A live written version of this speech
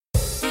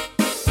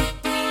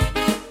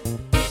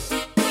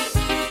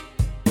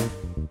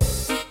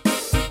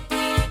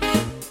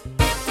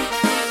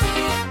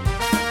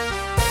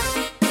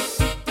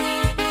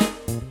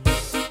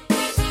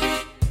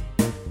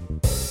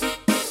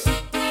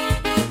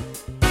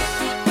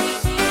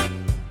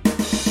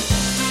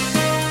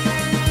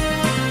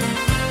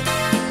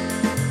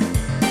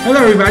Hello,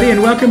 everybody,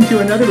 and welcome to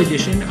another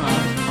edition of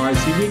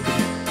RC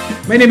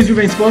Weekly. My name is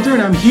Ruben Spolter,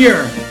 and I'm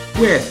here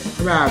with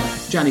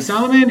Rav Johnny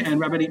Solomon and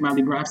Rabbi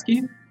Mali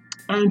Borofsky.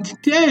 And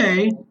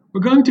today,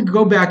 we're going to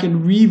go back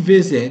and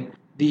revisit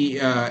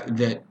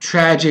the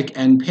tragic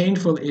and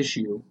painful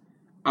issue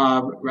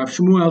of Rav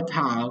Shmuel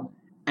Tal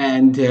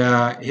and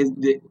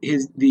the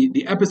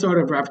episode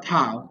of Rav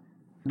Tal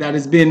that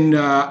has been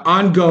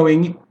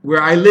ongoing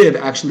where I live,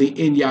 actually,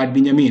 in Yad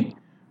Binyamin.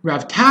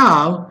 Rav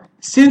Tal,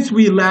 since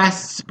we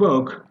last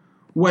spoke,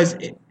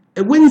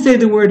 I wouldn't say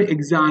the word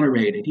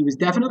exonerated. He was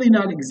definitely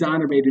not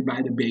exonerated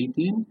by the Beit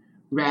Din.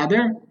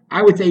 Rather,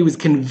 I would say he was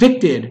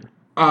convicted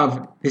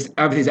of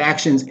his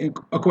actions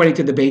according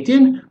to the Beit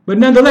Din. But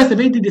nonetheless, the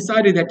Beit Din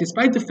decided that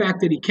despite the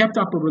fact that he kept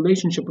up a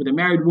relationship with a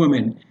married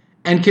woman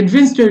and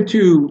convinced her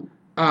to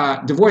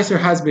divorce her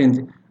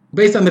husband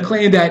based on the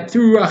claim that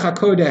through Ruach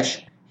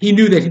HaKodesh he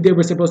knew that they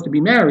were supposed to be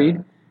married,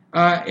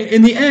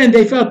 in the end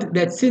they felt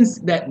that since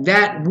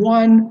that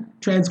one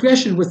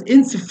transgression was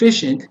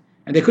insufficient,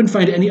 and they couldn't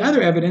find any other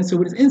evidence, so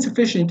it was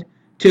insufficient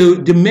to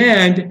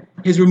demand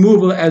his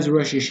removal as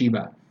Rosh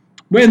Yeshiva.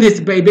 When this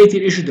Beit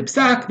Din issued the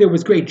psak, there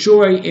was great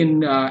joy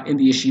in the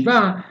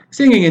yeshiva,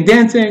 singing and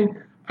dancing,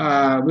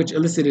 which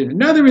elicited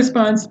another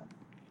response.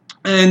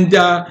 And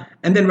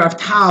then Rav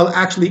Tal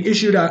actually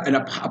issued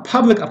a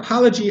public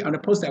apology on a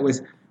post that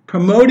was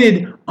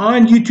promoted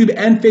on YouTube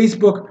and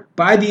Facebook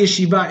by the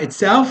yeshiva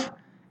itself.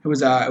 It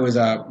was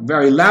a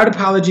very loud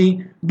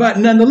apology, but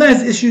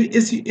nonetheless,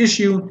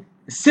 issue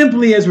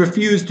simply has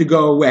refused to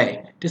go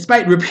away.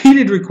 Despite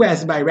repeated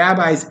requests by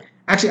rabbis,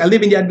 actually I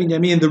live in Yad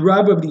Binyamin, the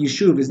Rav of the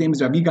Yishuv, his name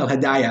is Rabbi Yigal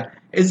Hadaya,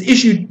 has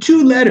issued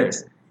 2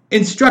 letters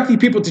instructing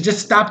people to just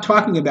stop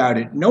talking about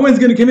it. No one's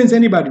going to convince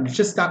anybody to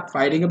just stop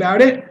fighting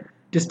about it.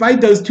 Despite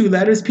those 2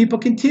 letters, people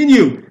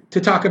continue to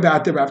talk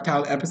about the Rav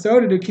Tal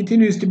episode, and it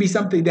continues to be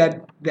something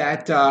that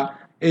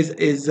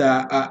is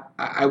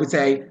I would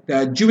say,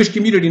 the Jewish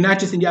community, not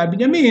just in Yad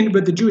Binyamin,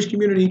 but the Jewish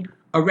community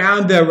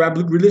around the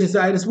religious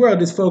Zionist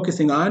world is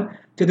focusing on,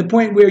 to the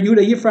point where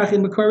Yehuda Yifrach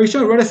in Makor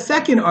Rishon wrote a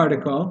second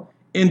article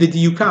in the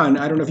Diyukan.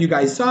 I don't know if you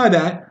guys saw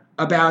that,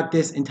 about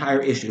this entire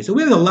issue. So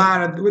there's a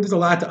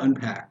lot to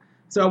unpack.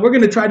 So we're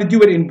going to try to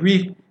do it in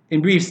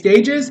brief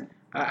stages.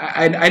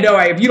 I know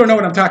if you don't know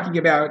what I'm talking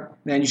about,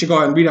 then you should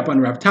go and read up on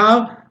Rav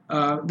Tal.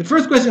 The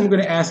first question I'm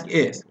going to ask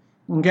is,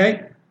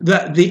 okay,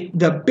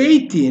 the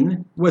Beit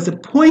Din was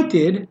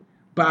appointed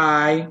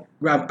by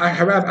Rav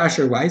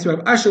Asher Weiss.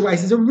 Rav Asher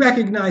Weiss is a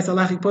recognized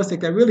halachic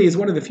posek that really is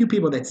one of the few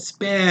people that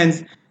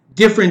spans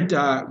different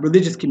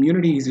religious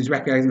communities. He's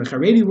recognized in the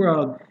Haredi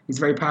world. He's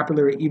very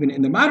popular even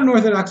in the modern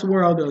Orthodox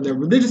world, or the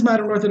religious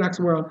modern Orthodox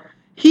world.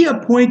 He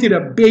appointed a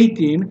Beit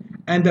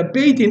Din, and the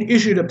Beit Din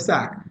issued a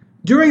psak.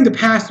 During the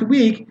past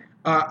week,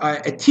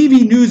 a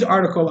TV news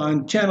article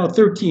on Channel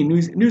 13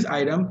 news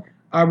item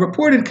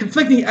reported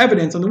conflicting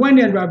evidence. On the one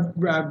hand,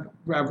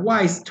 Rav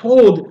Weiss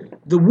told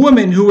the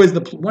woman who was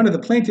one of the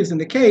plaintiffs in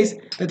the case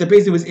that the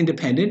Beit Din was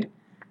independent,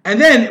 and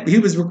then he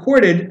was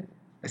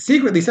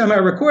somehow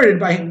recorded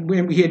by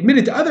when he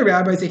admitted to other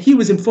rabbis that he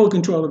was in full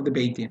control of the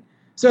Beit Din.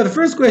 So the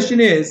first question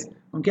is,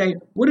 okay,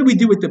 what do we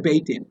do with the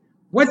Beit Din?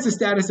 What's the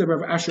status of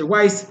Rav Asher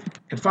Weiss?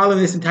 And following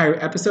this entire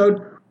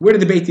episode, where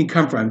did the Beit Din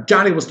come from?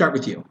 Johnny, we'll start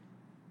with you.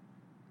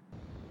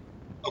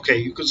 Okay,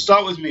 you could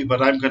start with me,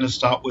 but I'm going to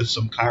start with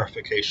some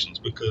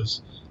clarifications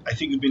because I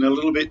think you've been a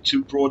little bit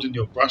too broad in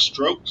your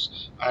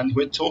brushstrokes, and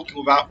we're talking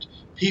about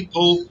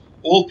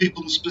all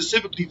people, and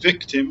specifically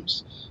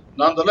victims.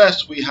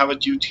 Nonetheless, we have a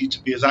duty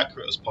to be as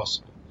accurate as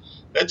possible.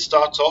 Let's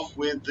start off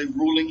with the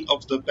ruling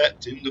of the Beit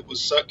Din that was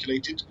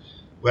circulated,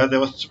 where there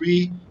were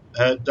 3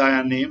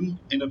 Dayanim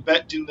in a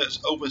Beit Din that's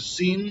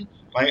overseen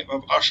by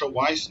Rav Asher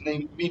Weiss,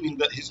 meaning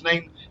that his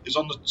name is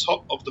on the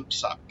top of the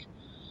psak.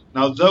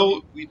 Now,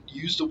 though we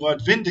use the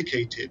word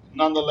vindicated,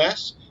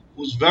 nonetheless, it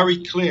was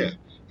very clear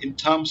in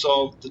terms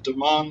of the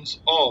demands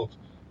of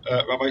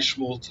Rabbi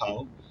Shmuel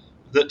Tal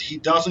that he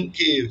doesn't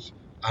give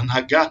an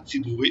hagat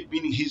tzibur,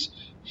 meaning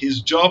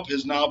his job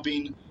has now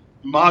been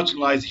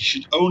marginalized. He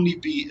should only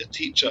be a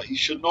teacher. He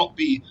should not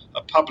be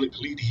a public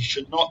leader. He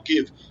should not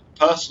give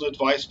personal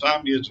advice,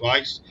 family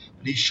advice,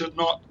 and he should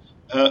not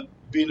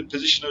be in a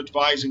position of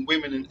advising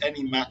women in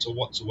any matter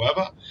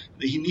whatsoever.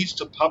 That he needs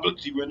to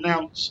publicly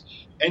renounce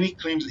any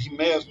claims that he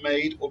may have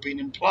made or been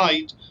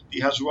implied that he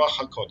has Ruach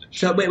HaKodesh.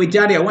 So wait,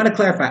 Johnny, I want to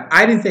clarify.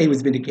 I didn't say he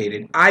was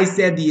vindicated. I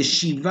said the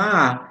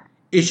yeshiva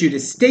issued a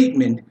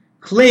statement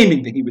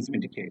claiming that he was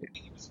vindicated.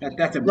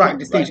 That's a important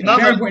distinction. Right.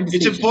 Very important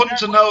distinction.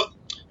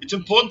 It's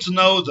important to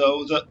know,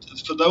 though, that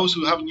for those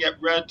who haven't yet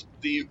read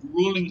the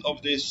ruling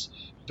of this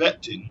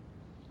Beit Din,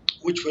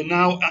 which we're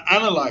now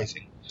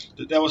analyzing,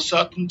 that there were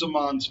certain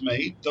demands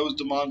made. Those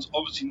demands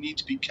obviously need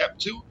to be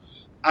kept to,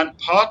 and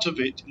part of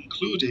it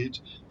included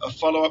a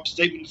follow-up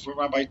statement from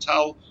Rabbi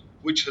Tal,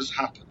 which has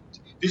happened.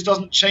 This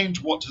doesn't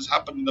change what has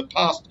happened in the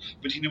past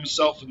between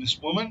himself and this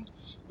woman,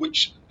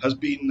 which has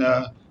been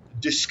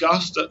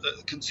discussed at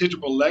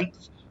considerable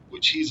length,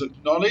 which he's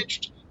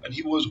acknowledged, and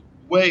he was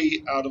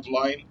way out of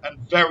line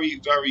and very,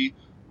 very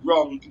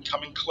wrong in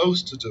coming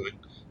close to doing,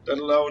 let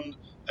alone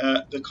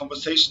the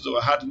conversations that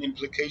were had and the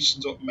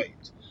implications that were made.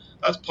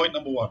 That's point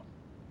number one.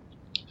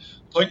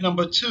 Point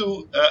number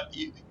two,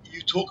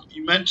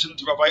 you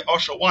mentioned Rabbi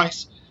Osher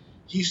Weiss.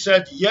 He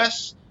said,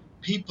 yes,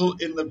 people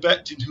in the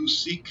Bet Din who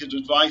seek his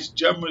advice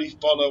generally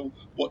follow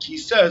what he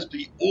says, but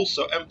he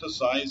also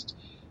emphasized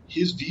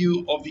his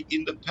view of the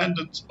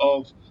independence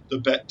of the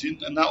Bet Din,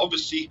 and that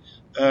obviously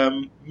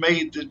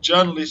made the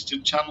journalist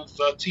in Channel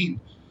 13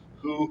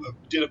 who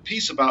did a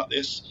piece about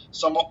this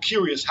somewhat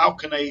curious. How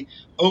can a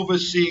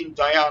overseeing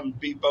Dayan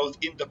be both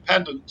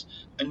independent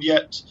and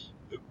yet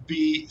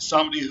be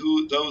somebody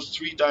who those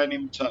three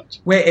Dayanim turned?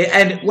 Wait,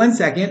 and 1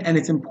 second, and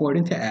it's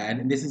important to add,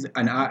 and this is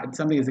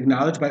something that's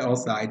acknowledged by all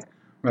sides.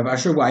 Rav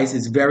Asher Weiss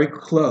is very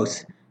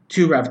close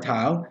to Rav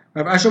Tal.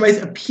 Rav Asher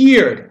Weiss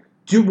appeared,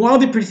 while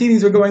the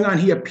proceedings were going on,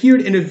 he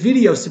appeared in a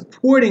video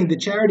supporting the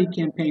charity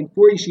campaign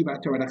for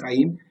Yeshivat Torah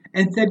Chaim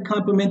and said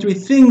complimentary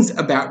things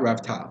about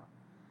Rav Tal.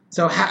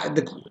 So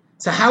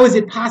how is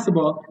it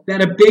possible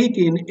that a Beit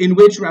Din in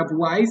which Rav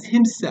Weiss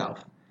himself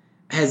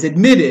has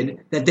admitted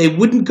that they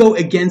wouldn't go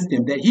against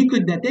him, that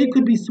they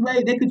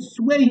could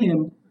sway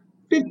him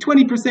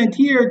 20%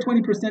 here,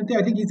 20% there.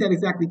 I think he said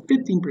exactly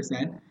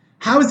 15%.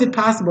 How is it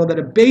possible that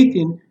a Beit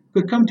Din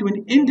could come to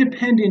an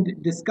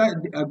independent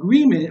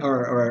agreement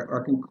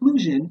or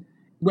conclusion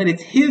when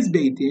it's his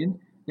Beit Din,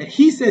 that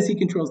he says he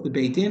controls the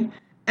Beit Din,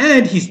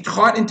 and he's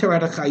taught in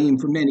Torah Chaim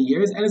for many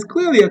years, and is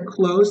clearly a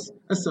close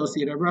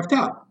associate of Rav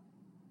Tal?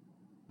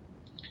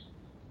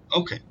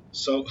 Okay,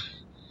 so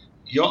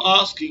you're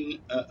asking,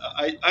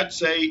 I'd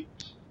say,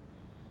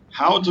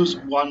 how does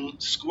one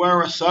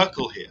square a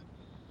circle here?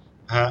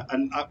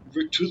 And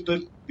truth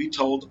be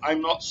told,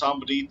 I'm not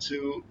somebody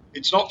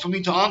it's not for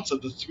me to answer.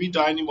 The three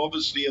Dayanim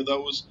obviously are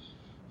those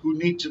who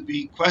need to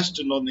be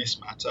questioned on this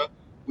matter.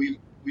 We've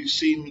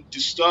seen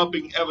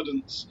disturbing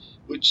evidence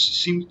which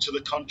seems to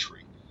the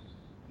contrary.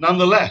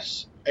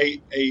 Nonetheless,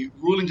 a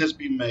ruling has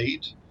been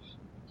made.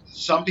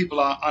 Some people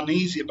are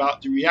uneasy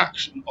about the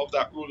reaction of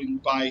that ruling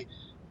by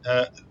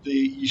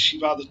the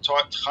yeshiva, the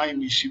Torah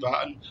Chaim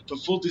yeshiva. And for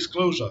full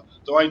disclosure,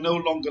 though I no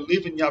longer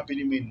live in Yad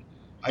Binyamin,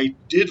 I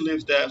did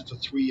live there for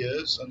 3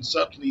 years, and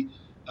certainly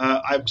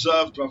I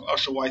observed Rav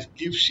Asher Weiss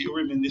give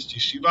shiurim in this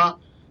yeshiva,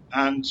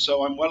 and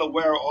so I'm well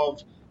aware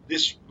of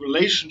this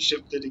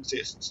relationship that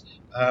exists.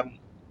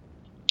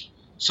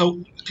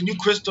 So can you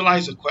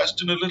crystallize the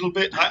question a little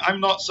bit? I'm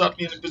not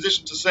certainly in a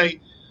position to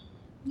say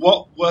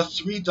what were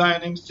three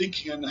Dayanim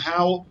thinking and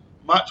how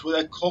much were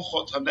their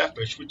kochot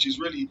hanefesh, which is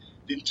really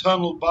the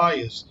internal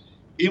bias,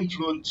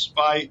 influenced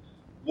by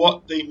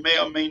what they may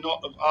or may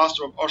not have asked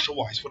of Asher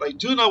Weiss. What I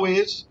do know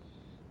is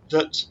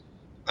that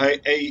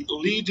a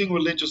leading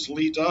religious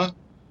leader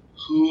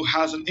who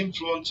has an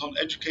influence on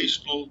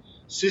educational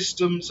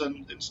systems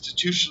and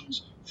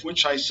institutions, for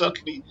which I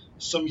certainly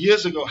some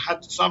years ago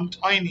had some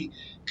tiny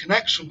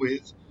connection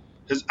with,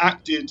 has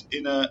acted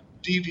in a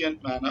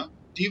deviant manner.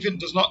 Deviant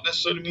does not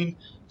necessarily mean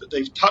that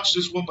they've touched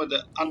this woman,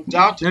 that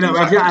undoubtedly... No,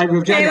 Rav I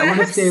want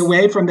to stay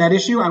away from that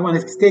issue. I want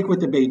to stick with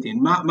the Beit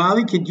Din.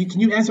 Molly, can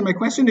you answer my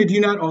question, or do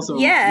you not also...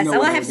 Yes,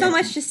 I have so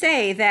much to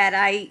say that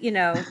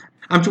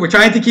we're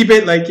trying to keep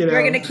it We're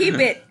going to keep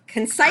it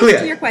concise clear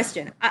to your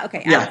question.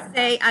 Okay,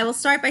 yeah. I will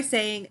start by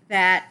saying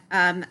that,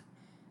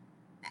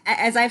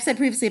 as I've said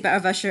previously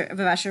about Rav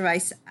Asher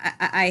Weiss,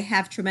 I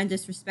have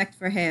tremendous respect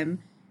for him.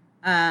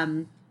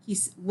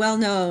 He's well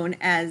known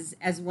as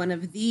one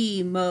of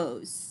the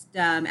most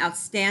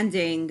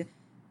outstanding,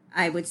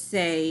 I would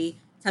say,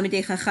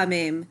 Talmidei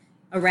Chachamim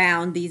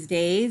around these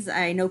days.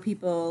 I know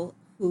people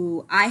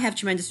who I have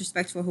tremendous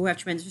respect for, who have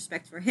tremendous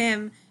respect for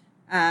him.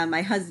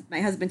 My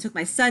husband took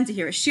my son to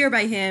hear a shiur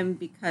by him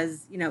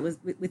because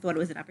we thought it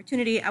was an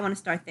opportunity. I want to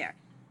start there.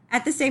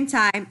 At the same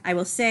time, I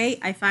will say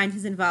I find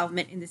his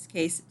involvement in this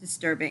case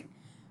disturbing.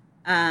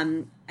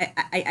 I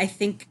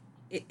think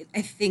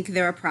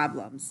there are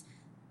problems.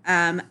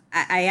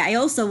 I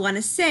also want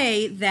to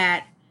say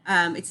that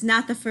it's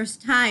not the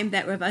first time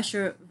that Rav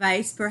Asher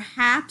Weiss,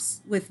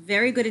 perhaps with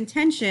very good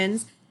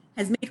intentions,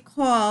 has made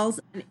calls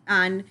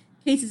on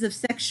cases of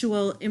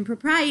sexual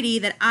impropriety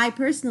that I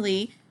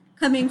personally,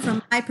 coming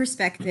from my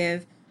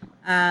perspective,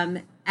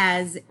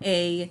 as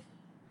a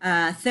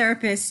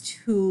therapist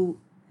who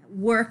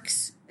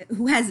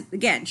has,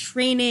 again,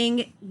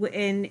 training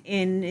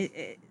in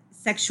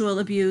sexual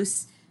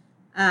abuse,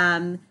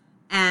 and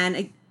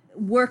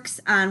works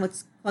on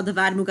what's called the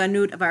Vad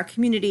Muganut of our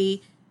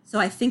community. So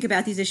I think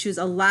about these issues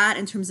a lot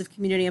in terms of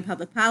community and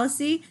public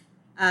policy.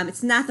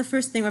 It's not the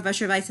first thing Rav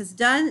Asher Weiss has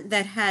done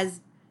that has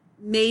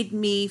made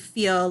me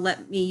feel,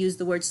 let me use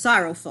the word,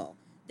 sorrowful.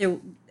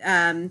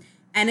 And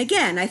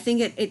again, I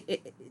think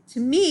it to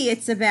me,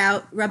 it's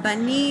about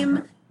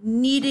Rabbanim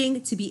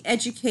needing to be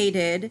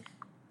educated,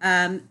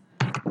 the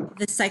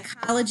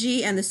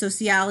psychology and the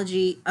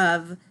sociology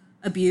of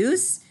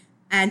abuse,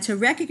 and to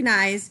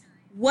recognize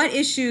what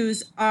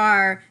issues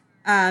are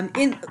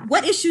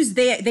what issues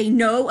they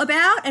know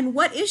about, and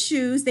what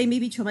issues they may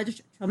be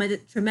tremendous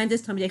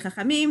Talmidei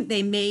Chachamim.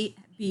 They may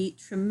be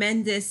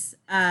tremendous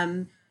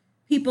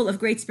people of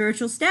great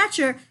spiritual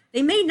stature.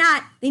 They may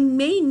not. They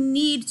may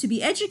need to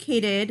be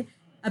educated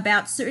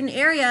about certain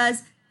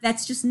areas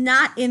that's just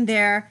not in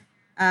their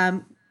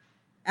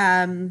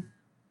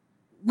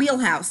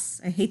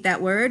wheelhouse. I hate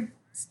that word.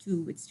 It's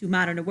too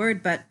modern a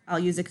word, but I'll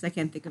use it because I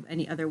can't think of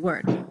any other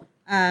word.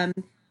 And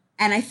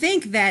I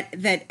think that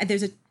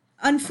there's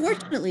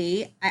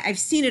unfortunately, I've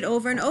seen it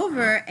over and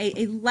over,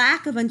 a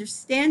lack of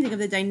understanding of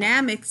the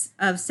dynamics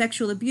of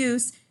sexual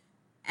abuse,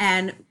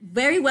 and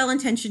very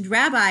well-intentioned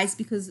rabbis,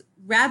 because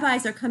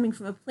rabbis are coming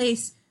from a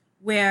place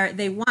where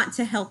they want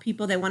to help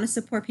people, they want to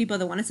support people,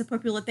 they want to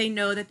support people that they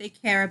know, that they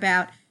care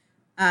about,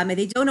 and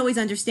they don't always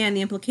understand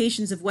the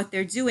implications of what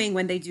they're doing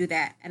when they do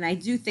that. And I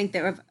do think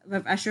that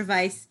Rav Asher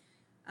Weiss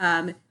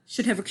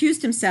should have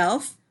recused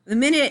himself the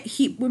minute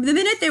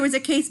there was a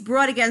case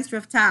brought against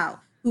Rav Tal,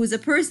 who was a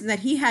person that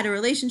he had a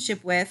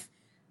relationship with.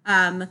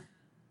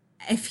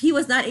 If he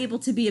was not able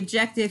to be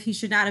objective, he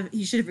should have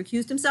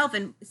recused himself,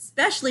 and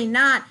especially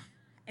not.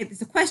 If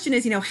the question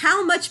is,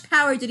 how much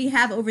power did he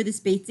have over this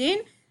Beit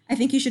Din? I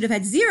think he should have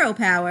had zero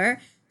power.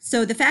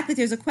 So the fact that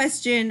there's a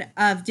question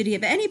of did he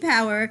have any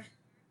power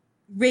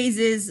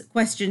raises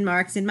question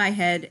marks in my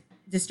head,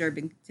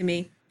 disturbing to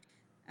me.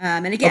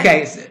 And again,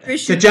 okay.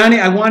 So Johnny,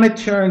 I want to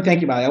turn.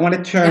 Thank you, Molly. I want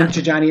to turn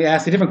to Johnny to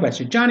ask a different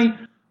question. Johnny,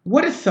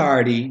 what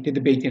authority did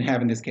the Beit Din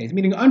have in this case?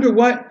 Meaning, under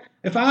what?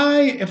 If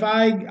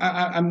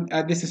I'm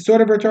this is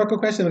sort of a rhetorical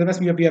question, but I'm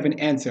asking you if you have an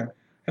answer.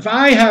 If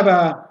I have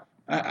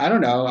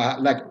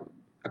like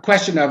a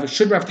question of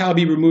should Rav Tal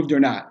be removed or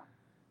not?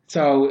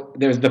 So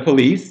there's the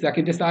police that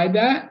can decide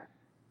that.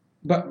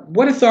 But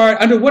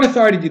under what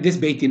authority did this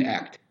Beit Din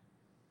act?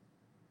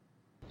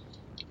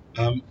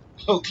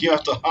 Well, you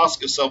have to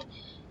ask yourself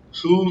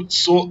who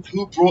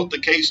brought the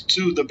case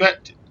to the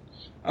Beit Din.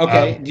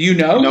 Okay. Do you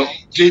know?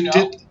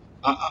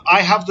 I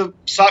have the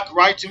psak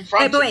right in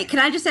front. Wait. Can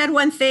I just add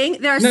one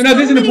thing? There are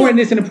this is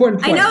an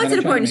important point. I know it's an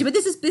important issue, but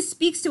this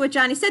speaks to what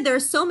Johnny said. There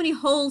are so many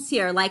holes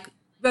here, like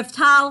Rav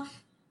Tal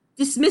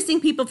dismissing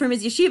people from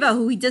his yeshiva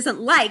who he doesn't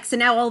like. So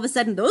now all of a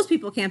sudden those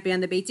people can't be on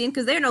the Beit Din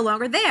because they're no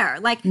longer there.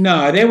 Like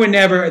no, they were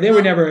never I'm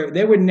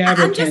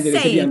just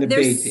candidates to be on the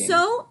Beit Din.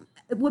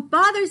 What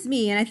bothers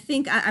me, and I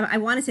think I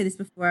want to say this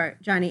before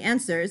Johnny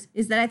answers,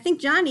 is that I think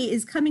Johnny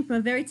is coming from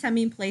a very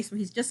tamim place where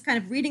he's just kind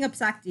of reading up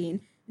psak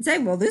din and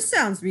saying, well, this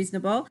sounds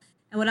reasonable.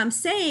 And what I'm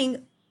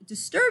saying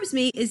disturbs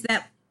me is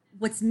that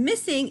what's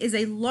missing is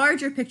a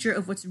larger picture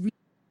of what's real.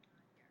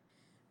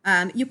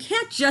 You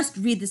can't just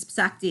read this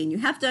psak din. You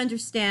have to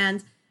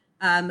understand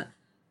Rav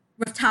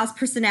Tal's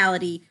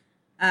personality,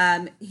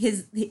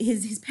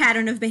 his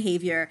pattern of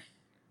behavior,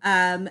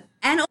 and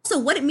also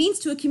what it means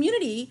to a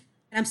community.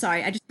 And I'm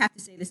sorry, I just have to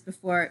say this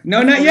before.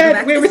 No, not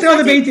yet. We're still on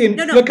the Beit Din.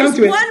 No, we'll come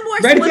to it.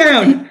 Write it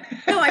down.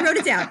 No, I wrote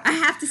it down. I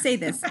have to say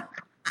this.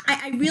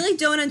 I really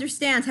don't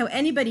understand how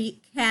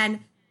anybody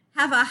can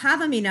have a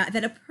havamina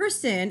that a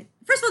person.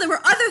 First of all, there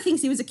were other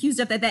things he was accused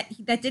of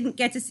that didn't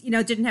get to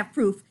didn't have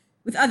proof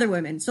with other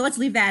women. So let's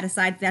leave that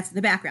aside. That's in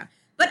the background.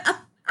 But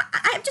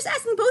I'm just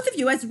asking both of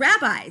you as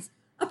rabbis,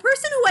 a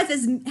person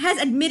who has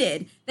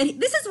admitted that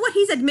this is what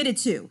he's admitted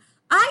to.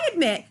 I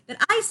admit that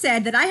I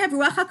said that I have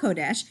Ruach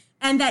HaKodesh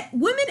and that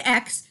woman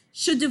X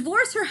should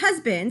divorce her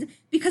husband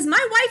because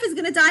my wife is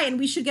going to die and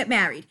we should get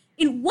married.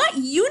 In what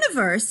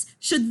universe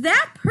should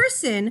that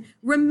person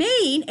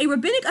remain a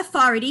rabbinic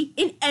authority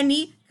in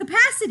any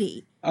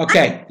capacity?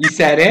 Okay, you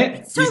said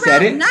it. Torah, you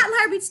said it. Not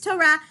Laharbit's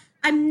Torah.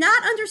 I'm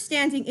not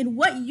understanding in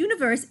what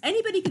universe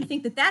anybody can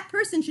think that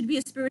person should be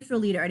a spiritual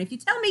leader. And if you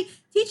tell me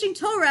teaching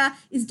Torah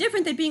is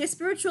different than being a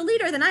spiritual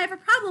leader, then I have a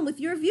problem with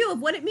your view of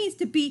what it means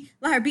to be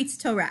Laharbit's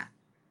Torah.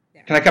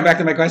 There. Can I come back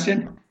to my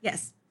question?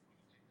 Yes.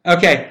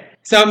 Okay.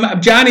 So,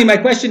 Johnny, my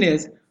question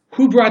is,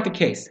 who brought the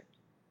case?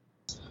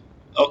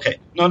 Okay.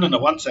 No.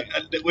 1 second.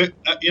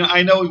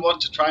 I know we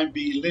want to try and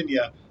be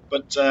linear,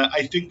 but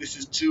I think this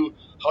is too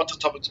hot a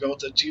topic to be able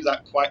to achieve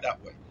that quite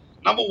that way.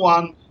 Number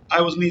one,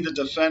 I was neither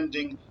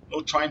defending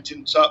nor trying to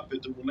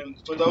interpret the ruling.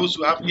 For those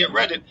who haven't yet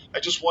read it,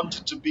 I just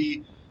wanted to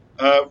be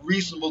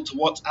reasonable to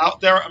what's out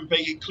there and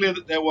make it clear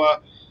that there were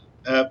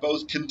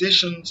both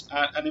conditions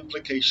and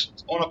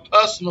implications. On a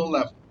personal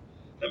level,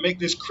 let me make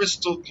this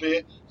crystal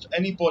clear to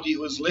anybody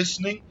who is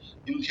listening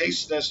in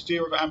case there's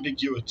fear of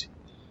ambiguity.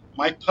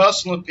 My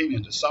personal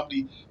opinion as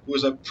somebody who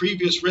was a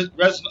previous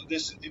resident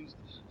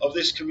of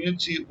this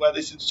community where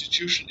this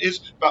institution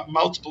is, about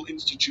multiple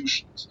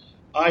institutions,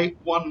 I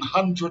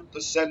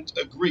 100%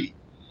 agree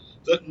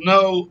that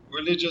no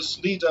religious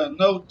leader,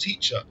 no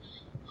teacher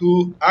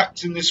who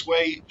acts in this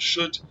way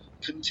should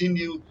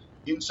continue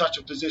in such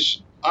a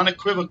position.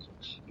 Unequivocal.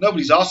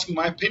 Nobody's asking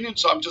my opinion,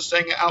 so I'm just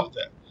saying it out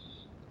there.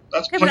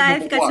 That's point number one. I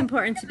think that's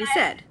important to be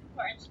said.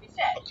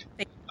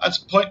 Okay. That's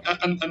point,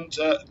 and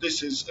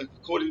this is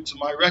according to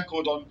my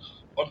record on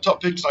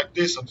topics like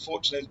this.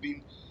 Unfortunately, there's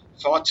been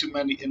far too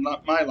many in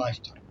my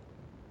lifetime.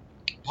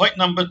 Point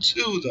number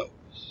two, though,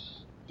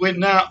 we're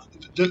now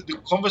the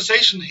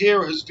conversation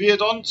here has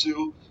veered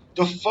onto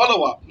the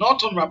follow-up,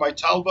 not on Rabbi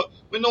Tal, but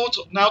we're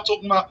now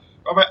talking about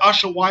Rabbi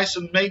Asher Weiss,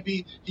 and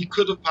maybe he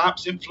could have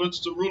perhaps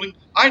influenced the ruling.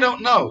 I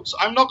don't know, so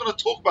I'm not going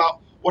to talk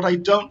about what I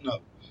don't know,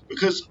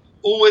 because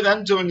all we're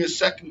then doing is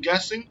second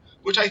guessing,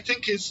 which I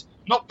think is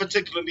not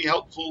particularly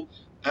helpful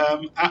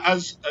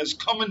as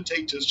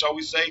commentators, shall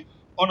we say,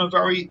 on a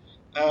very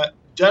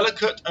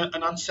delicate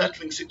and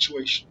unsettling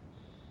situation.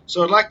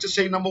 So I'd like to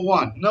say, number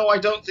one, no, I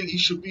don't think he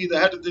should be the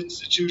head of the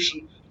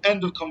institution.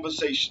 End of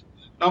conversation.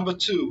 Number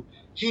two,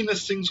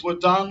 heinous things were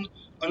done,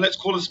 and let's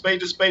call a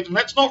spade, and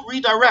let's not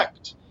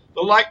redirect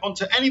the light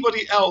onto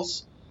anybody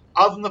else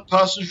other than the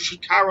person who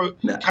should carry.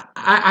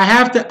 I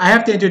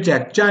have to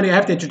interject, Johnny. I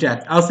have to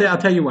interject. I'll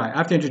tell you why. I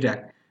have to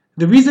interject.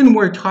 The reason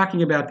we're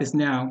talking about this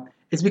now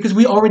is because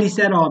we already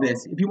said all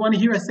this. If you want to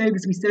hear us say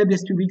this, we said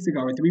this 2 weeks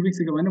ago or 3 weeks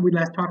ago. When we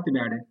last talked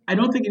about it. I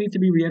don't think it needs to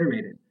be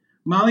reiterated.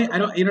 Molly, you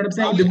know what I'm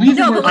saying? The reason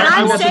no, but what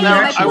I'm saying,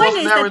 my point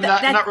is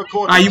that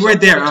recording. You weren't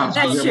there.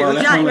 That's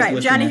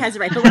true. Johnny has it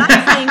right. But what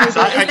I'm saying is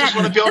that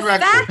the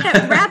fact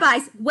that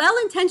rabbis,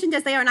 well-intentioned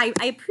as they are, and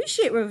I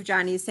appreciate what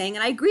Johnny is saying,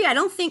 and I agree.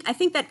 I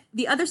think that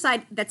the other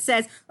side that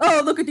says,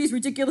 oh, look at these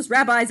ridiculous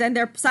rabbis and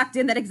they're sucked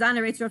in that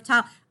exonerates Rav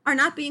Tal, are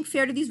not being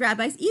fair to these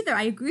rabbis either.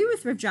 I agree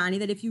with Rav Johnny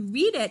that if you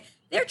read it,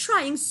 they're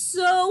trying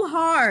so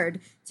hard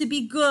to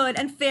be good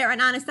and fair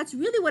and honest. That's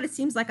really what it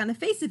seems like on the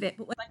face of it.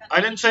 But I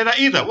didn't say that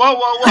either. Whoa.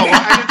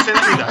 I didn't say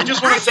that either. I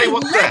just want to say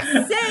what's there.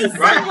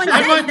 Right?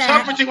 I'm not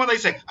interpreting what they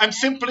say. I'm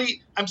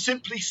simply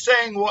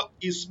saying what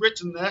is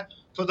written there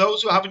for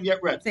those who haven't yet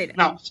read.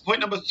 Now,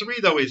 point number 3,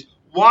 though, is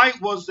why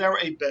was there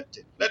a bet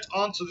in? Let's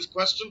answer this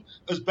question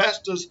as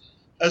best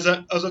as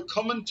a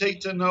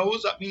commentator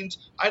knows. That means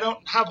I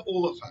don't have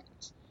all the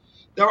facts.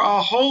 There are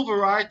a whole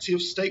variety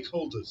of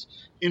stakeholders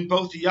in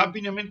both the Yad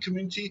Binyamin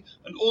community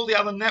and all the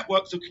other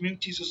networks of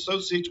communities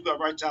associated with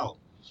Rav Tal,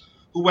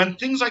 who, when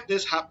things like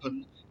this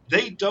happen,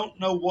 they don't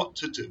know what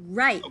to do.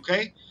 Right.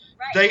 Okay?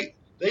 Right.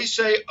 They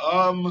say,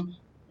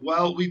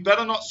 well, we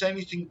better not say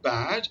anything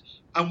bad,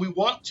 and we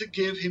want to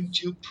give him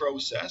due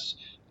process.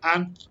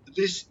 And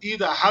this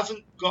either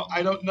hasn't got,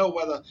 I don't know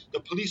whether the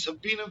police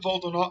have been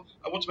involved or not.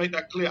 I want to make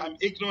that clear. I'm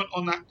ignorant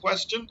on that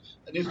question.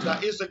 And if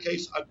that is the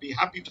case, I'd be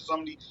happy for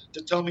somebody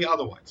to tell me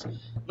otherwise.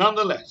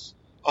 Nonetheless,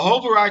 a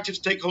whole variety of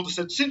stakeholders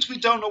said, since we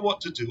don't know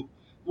what to do,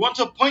 we want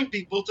to appoint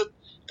people to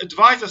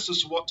advise us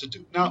as to what to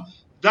do. Now,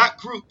 that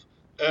group,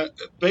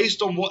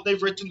 based on what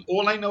they've written,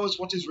 all I know is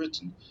what is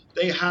written.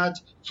 They had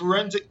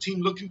forensic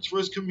team looking through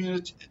his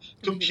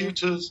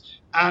computers,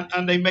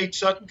 and they made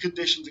certain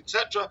conditions,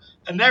 etc.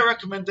 And their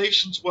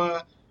recommendations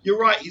were, you're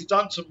right, he's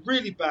done some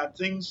really bad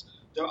things.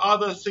 There are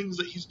other things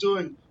that he's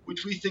doing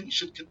which we think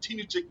should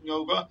continue ticking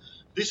over.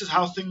 This is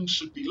how things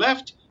should be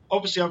left.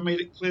 Obviously, I've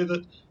made it clear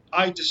that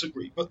I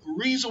disagree. But the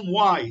reason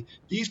why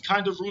these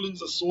kind of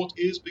rulings are sought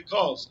is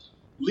because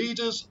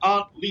leaders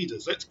aren't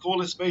leaders. Let's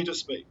call a spade a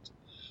spade.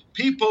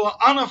 People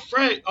are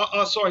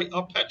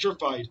are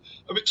petrified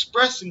of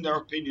expressing their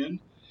opinion,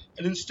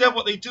 and instead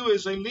what they do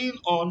is they lean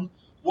on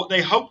what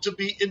they hope to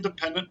be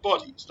independent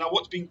bodies. Now,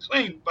 what's being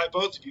claimed by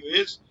both of you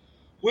is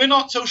we're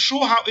not so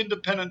sure how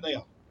independent they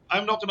are.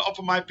 I'm not going to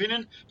offer my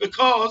opinion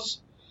because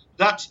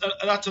that's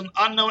an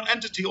unknown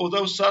entity,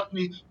 although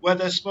certainly where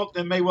there's smoke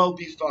there may well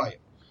be fire.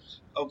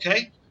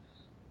 Okay?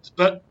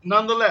 But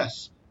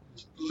nonetheless,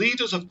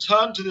 leaders have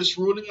turned to this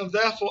ruling and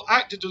therefore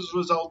acted as a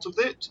result of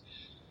it.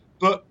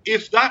 But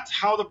if that's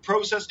how the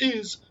process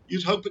is,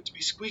 you'd hope it to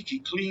be squeaky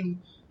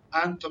clean,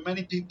 and for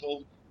many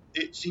people,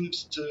 it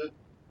seems to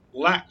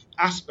lack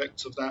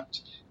aspects of that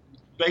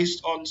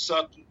based on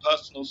certain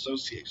personal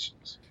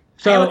associations.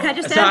 So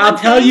I'll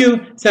tell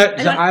you.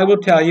 I will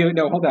tell you.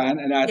 No, hold on.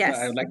 And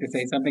I would like to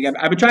say something.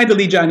 I've been trying to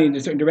lead Johnny in a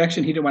certain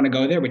direction. He didn't want to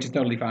go there, which is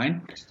totally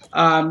fine.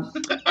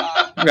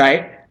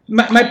 Right.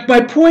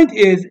 My point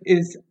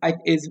is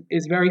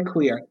very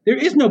clear. There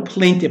is no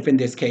plaintiff in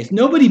this case.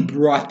 Nobody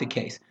brought the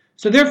case.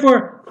 So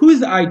therefore,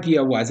 whose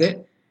idea was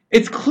it?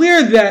 It's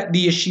clear that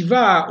the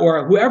yeshiva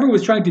or whoever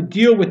was trying to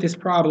deal with this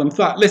problem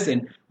thought,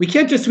 listen, we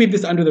can't just sweep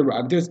this under the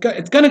rug. It's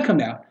going to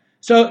come out.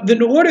 So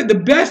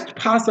the best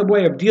possible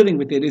way of dealing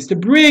with it is to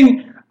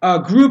bring a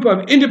group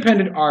of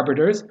independent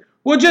arbiters.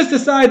 We'll just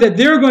decide that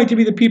they're going to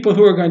be the people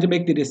who are going to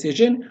make the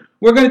decision.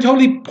 We're going to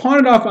totally pawn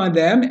it off on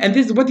them. And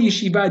this is what the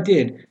yeshiva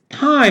did.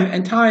 Time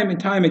and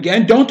time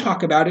again. Don't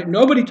talk about it.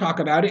 Nobody talk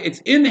about it. It's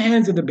in the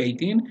hands of the Beit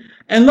Din.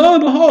 And lo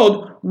and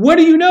behold, what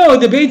do you know?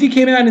 The Beit Din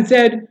came out and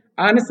said,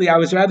 honestly, I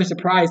was rather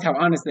surprised how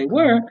honest they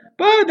were,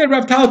 but that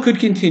Rav Tal could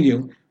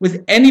continue. Was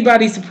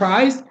anybody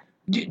surprised?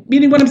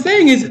 Meaning what I'm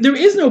saying is there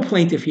is no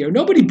plaintiff here.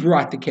 Nobody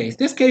brought the case.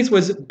 This case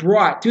was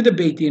brought to the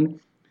Beit Din,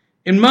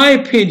 in my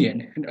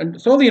opinion, and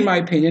solely in my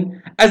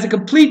opinion, as a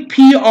complete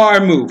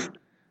PR move.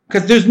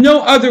 Because there's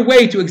no other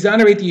way to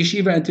exonerate the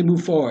yeshiva and to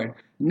move forward.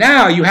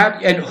 Now you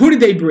have, and who did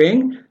they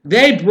bring?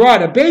 They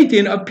brought a Beit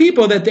Din of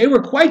people that they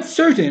were quite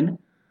certain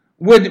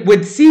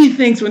would see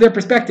things from their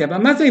perspective.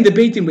 I'm not saying the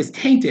Beit Din was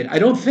tainted. I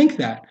don't think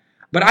that.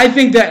 But I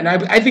think that, and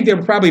I think they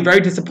were probably very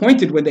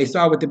disappointed when they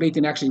saw what the Beit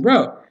Din actually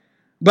wrote.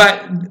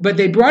 But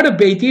they brought a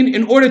Beit Din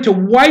in order to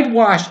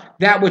whitewash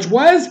that which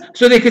was,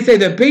 so they could say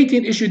the Beit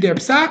Din issued their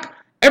psak,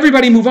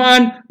 Everybody move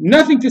on.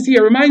 Nothing to see.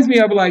 It reminds me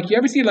of, like, you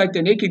ever see like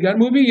the Naked Gun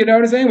movie? You know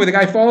what I'm saying? Where the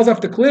guy falls off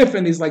the cliff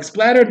and he's like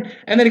splattered,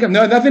 and then he comes,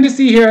 no, nothing to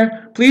see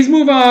here. Please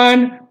move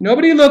on.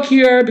 Nobody look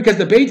here, because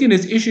the Beit Din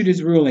has issued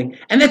his ruling.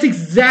 And that's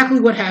exactly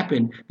what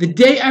happened. The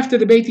day after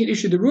the Beit Din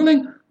issued the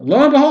ruling,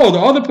 lo and behold,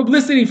 all the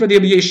publicity for the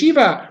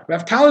yeshiva,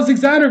 Rav Tal is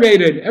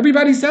exonerated.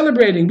 Everybody's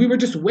celebrating. We were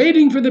just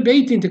waiting for the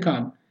Beit Din to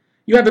come.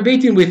 You have a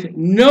Beit Din with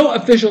no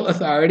official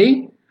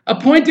authority,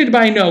 appointed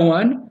by no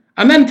one.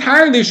 I'm not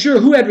entirely sure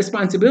who had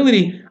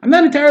responsibility. I'm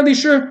not entirely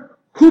sure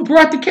who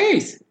brought the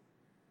case.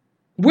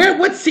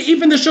 What's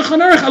even the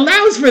Shulchan Aruch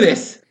allows for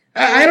this?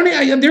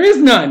 There is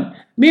none.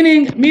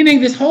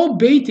 Meaning this whole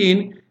Beit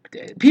Din,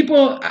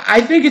 people,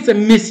 I think it's a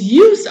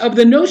misuse of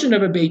the notion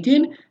of a Beit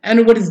Din,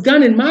 and what is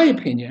done, in my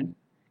opinion,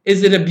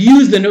 is it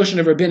abused the notion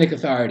of rabbinic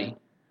authority.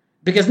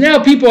 Because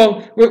now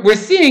we're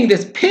seeing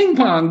this ping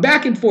pong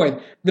back and forth.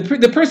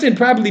 The person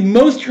probably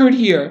most hurt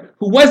here,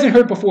 who wasn't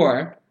hurt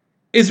before,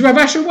 is Rav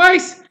Asher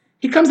Weiss.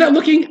 He comes out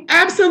looking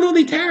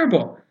absolutely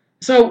terrible.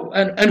 So,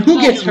 and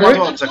who gets hurt?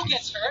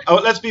 Oh,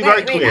 let's be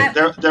very clear.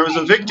 There is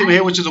a victim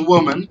here, which is a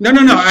woman. No.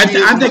 I'm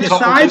thinking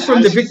aside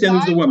from the victim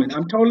is the woman.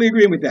 I'm totally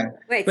agreeing with that.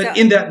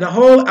 In the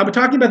whole, I'm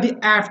talking about the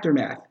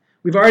aftermath.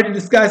 We've already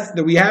discussed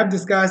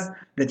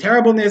the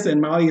terribleness,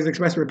 and Molly has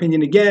expressed her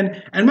opinion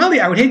again. And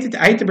Molly, I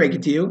hate to break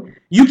it to you.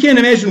 You can't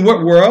imagine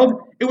what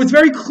world. It was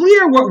very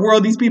clear what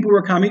world these people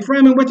were coming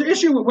from and what their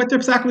issue, what their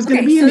psak was going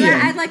to be in the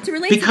end. I'd like to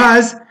relate to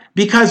that.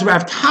 Because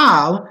Rav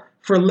Tal,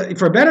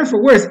 for better or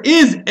for worse,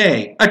 is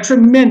a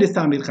tremendous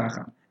Talmid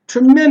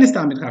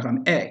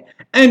Chacham, A.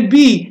 And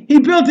B, he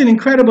built an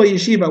incredible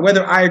yeshiva,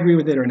 whether I agree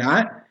with it or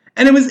not.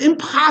 And it was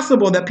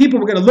impossible that people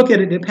were going to look at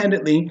it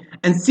independently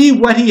and see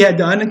what he had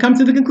done and come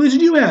to the conclusion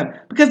you have.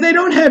 Because they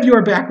don't have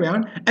your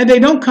background, and they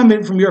don't come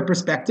in from your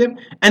perspective,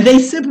 and they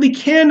simply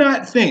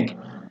cannot think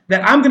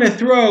that I'm going to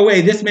throw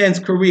away this man's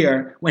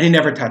career when he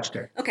never touched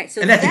her. Okay,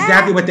 so and that's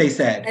exactly what they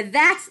said.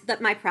 That's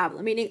my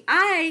problem. Meaning,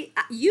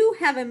 you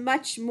have a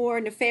much more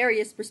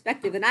nefarious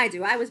perspective than I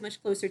do. I was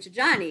much closer to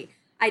Johnny.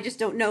 I just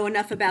don't know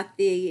enough about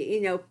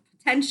the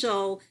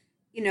potential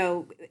in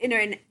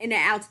and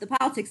out the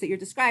politics that you're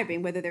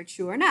describing, whether they're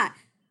true or not.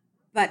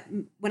 But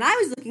when I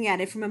was looking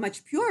at it from a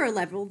much purer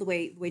level, the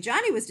way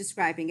Johnny was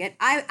describing it,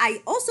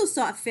 I also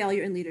saw a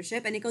failure in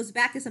leadership, and it goes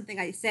back to something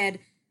I said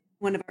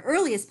one of our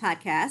earliest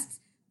podcasts,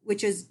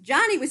 which is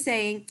Johnny was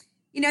saying,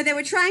 they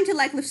were trying to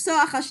like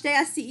lifsoach al shtei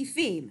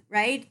hasi'ifim,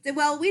 right?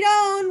 Well,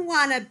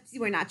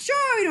 we're not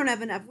sure, we don't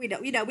have enough, we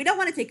don't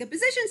want to take a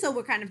position, so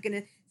we're kind of going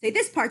to say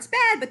this part's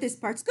bad, but this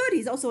part's good.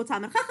 He's also a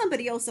Talmid Chacham, but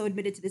he also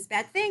admitted to this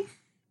bad thing.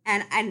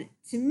 And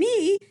to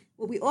me,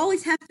 what we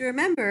always have to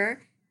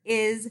remember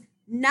is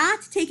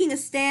not taking a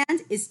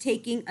stand is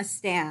taking a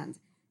stand.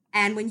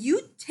 And when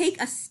you take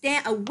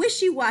a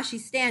wishy-washy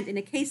stand in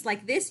a case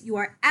like this, you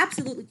are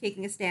absolutely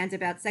taking a stand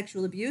about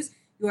sexual abuse.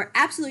 You are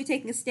absolutely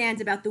taking a stand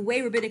about the way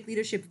rabbinic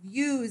leadership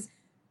views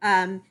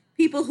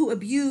people who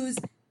abuse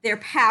their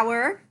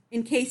power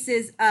in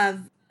cases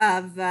of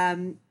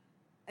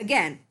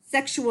again,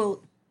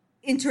 sexual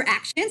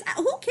interactions.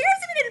 Who cares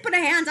if he didn't put a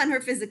hand on her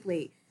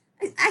physically?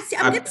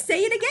 I'm going to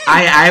say it again.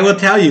 I will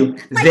tell you,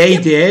 they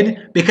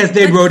did, because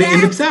they wrote it in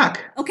the psak.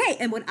 Okay,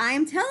 and what I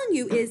am telling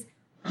you is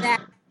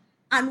that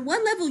on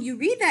one level you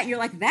read that and you're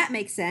like, that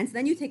makes sense.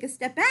 Then you take a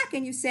step back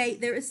and you say,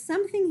 there is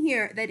something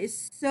here that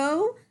is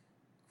so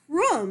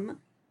krum,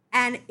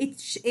 and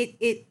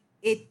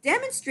it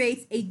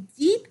demonstrates a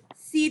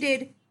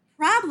deep-seated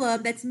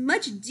problem that's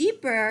much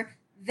deeper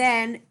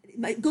than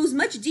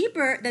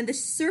the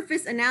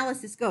surface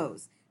analysis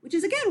goes. Which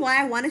is, again, why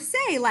I want to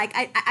say, like,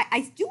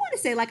 I do want to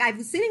say, like, I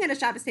was sitting at a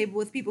Shabbos table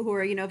with people who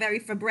are, very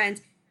verbrent,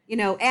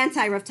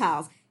 anti-Rav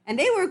Tals. And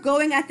they were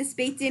going at this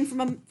Beit Din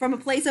from a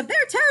place of,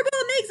 they're terrible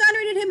and they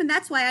exonerated him. And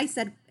that's why I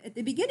said at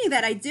the beginning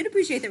that I did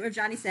appreciate that Rav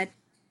Johnny said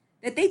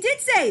that they did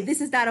say this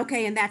is not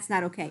okay and that's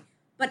not okay.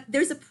 But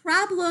there's a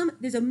problem,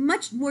 there's a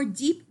much more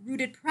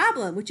deep-rooted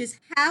problem, which is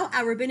how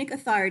our rabbinic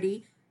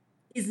authority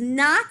is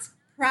not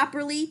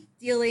properly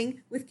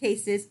dealing with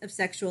cases of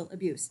sexual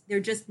abuse. They're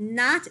just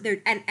not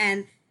there,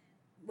 and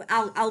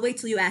I'll wait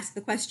till you ask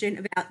the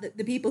question about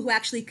the people who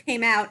actually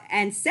came out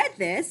and said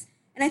this.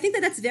 And I think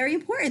that that's very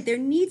important. There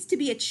needs to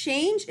be a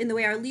change in the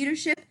way our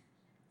leadership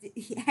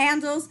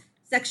handles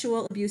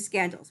sexual abuse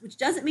scandals, which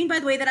doesn't mean, by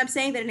the way, that I'm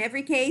saying that in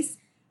every case.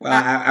 Well,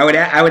 I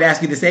would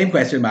ask you the same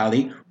question,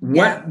 Molly.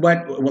 Well,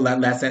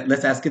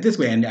 let's ask it this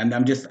way, and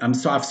I'm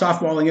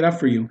softballing it up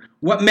for you.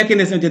 What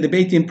mechanism did the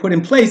Beit Din put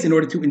in place in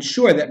order to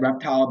ensure that Rav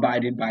Tal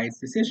abided by its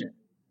decision?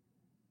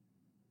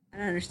 I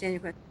don't understand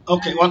your question.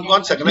 Okay,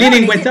 one second.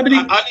 Meaning, when somebody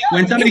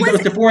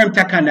goes to Forum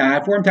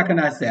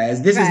Takana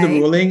says this is the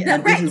ruling,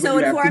 and this is what you have to do. So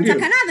in Forum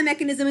Takana, the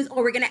mechanism is,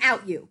 we're going to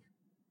out you,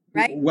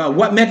 right? Well,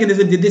 what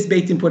mechanism did this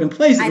Beit Din put in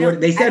place?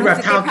 They said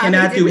Rav Tal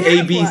cannot do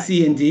A, B,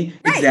 C, and D.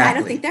 Right, exactly. I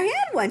don't think they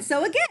had one.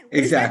 So again,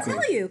 what does that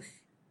tell you?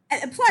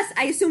 Plus,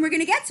 I assume we're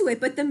going to get to it,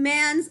 but the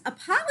man's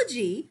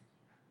apology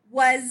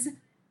was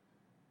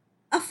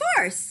a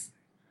farce.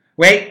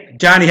 Wait,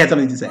 Johnny had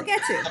something to say. We'll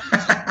get to it.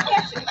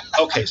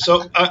 Okay,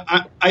 so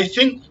I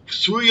think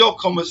through your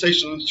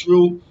conversation and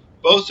through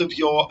both of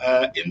your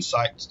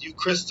insights. You've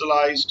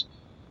crystallized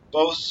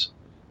both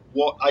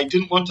what I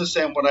didn't want to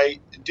say and what I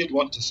did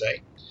want to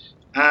say.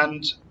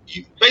 And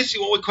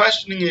basically what we're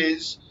questioning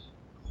is,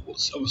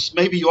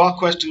 maybe you are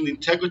questioning the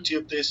integrity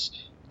of this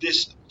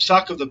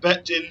psak of the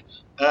Bet Din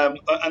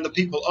and the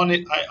people on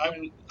it.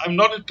 I'm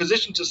not in a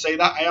position to say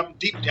that. I am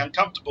deeply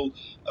uncomfortable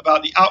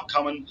about the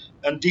outcome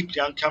and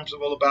deeply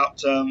uncomfortable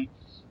about, and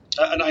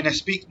I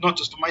speak not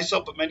just for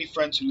myself, but many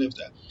friends who live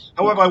there.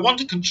 However, I want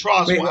to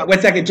contrast... Wait,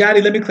 1 second.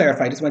 Johnny, let me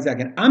clarify. Just 1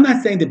 second. I'm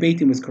not saying the Bet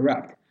Din was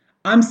corrupt.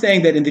 I'm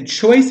saying that in the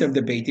choice of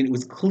the Bet Din, it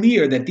was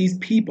clear that these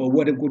people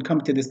would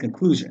come to this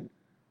conclusion.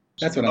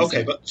 That's what I'm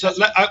saying. Okay, but so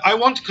I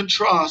want to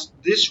contrast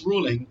this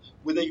ruling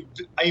with a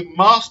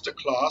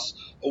masterclass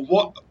of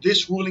what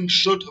this ruling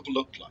should have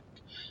looked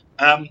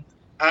like.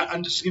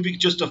 And just give you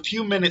just a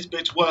few minutes,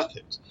 but it's worth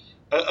it.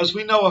 As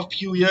we know, a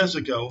few years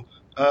ago,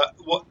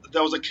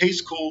 there was a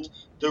case called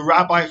the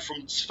rabbi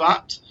from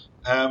Tzfat,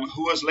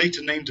 who was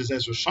later named as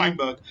Ezra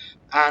Scheinberg,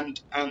 and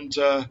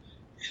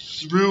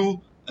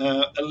through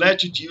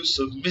alleged use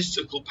of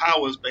mystical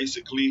powers,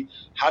 basically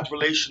had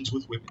relations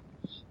with women.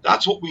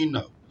 That's what we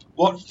know.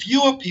 What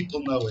fewer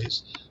people know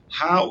is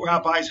how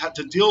rabbis had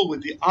to deal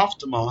with the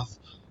aftermath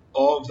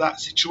of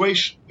that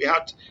situation. We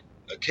had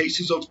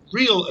cases of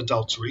real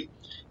adultery,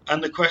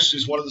 and the question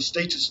is, what are the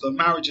status of the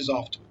marriages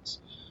afterwards?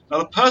 Now,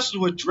 the person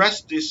who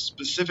addressed this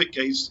specific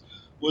case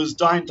was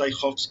Dayan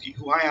Dichowski,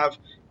 who I have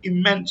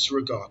immense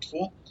regard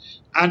for,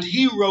 and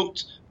he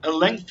wrote a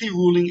lengthy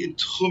ruling in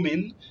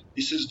Tchumin.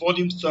 This is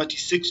volume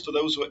 36 for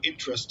those who are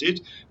interested.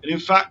 And in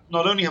fact,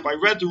 not only have I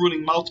read the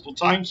ruling multiple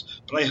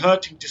times, but I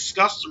heard him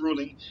discuss the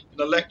ruling in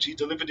a lecture he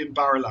delivered in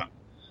Bar Ilan.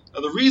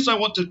 Now, the reason I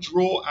want to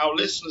draw our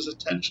listeners'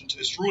 attention to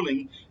this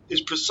ruling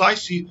is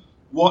precisely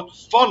what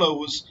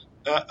follows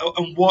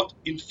and what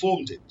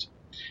informed it.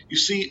 You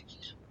see,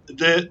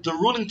 the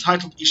ruling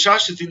titled Isha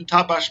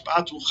shezinta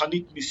b'hashpa'at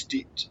ruchanit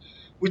mistit,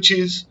 which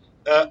is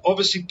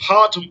obviously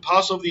part and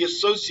parcel of the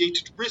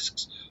associated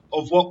risks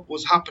of what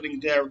was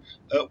happening there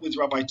with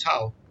Rabbi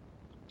Tal.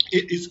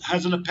 It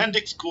has an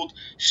appendix called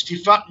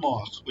Shtifat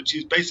Moach, which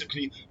is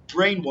basically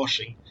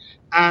brainwashing,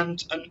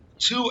 and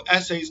 2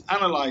 essays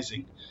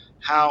analyzing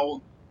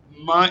how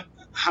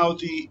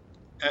the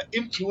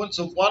influence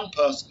of one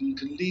person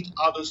can lead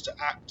others to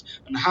act,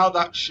 and how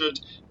that should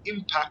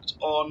impact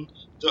on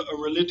a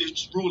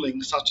religious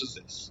ruling such as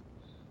this.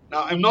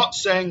 Now, I'm not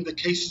saying the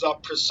cases are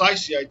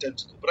precisely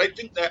identical, but I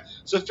think they're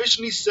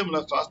sufficiently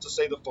similar for us to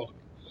say the following.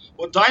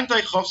 What Dayan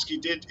Dichowski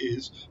did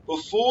is,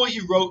 before he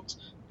wrote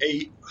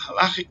a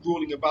halachic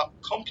ruling about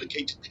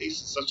complicated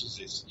cases such as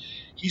this,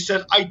 he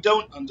said, I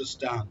don't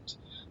understand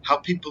how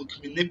people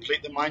can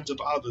manipulate the minds of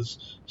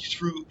others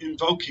through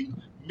invoking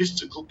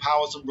mystical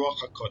powers and Ruach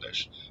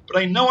HaKodesh, but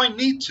I know I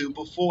need to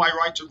before I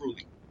write a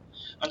ruling.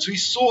 And so he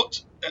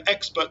sought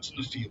experts in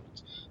the field.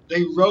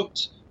 They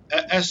wrote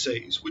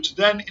essays, which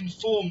then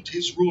informed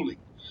his ruling.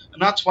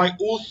 And that's why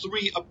all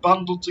 3 are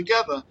bundled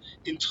together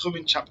in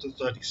Tchumin chapter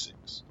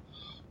 36.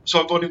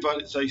 So volume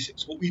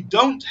 36. What we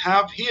don't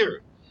have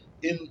here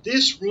in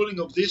this ruling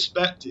of this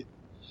Bet Din,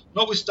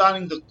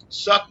 notwithstanding the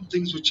certain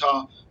things which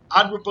are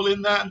admirable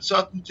in there and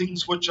certain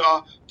things which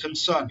are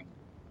concerning,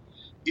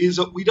 is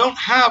that we don't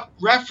have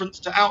reference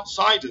to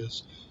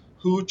outsiders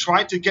who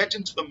tried to get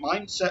into the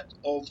mindset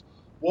of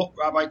what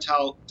Rabbi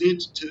Tal did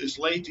to this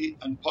lady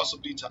and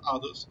possibly to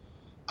others.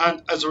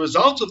 And as a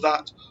result of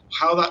that,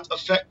 how that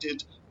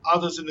affected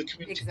others in the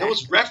community. Exactly. There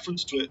was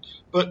reference to it,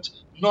 but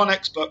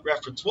non-expert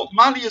reference. What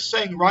Mali is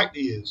saying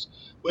rightly is,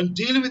 when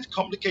dealing with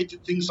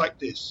complicated things like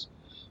this,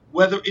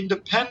 whether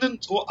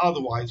independent or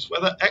otherwise,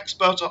 whether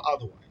expert or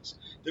otherwise,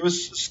 there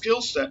is a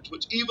skill set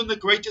which even the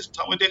greatest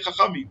Talmidei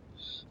Chachamim,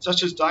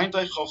 such as Dayan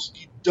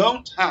Dichowski,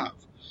 don't have,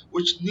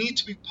 which need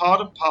to be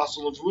part and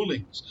parcel of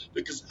rulings,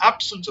 because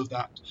absent of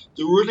that,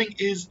 the ruling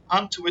is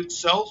unto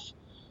itself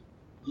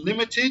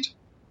limited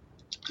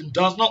and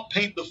does not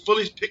paint the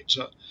fullest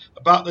picture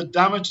about the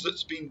damage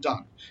that's been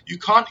done. You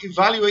can't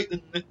evaluate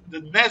the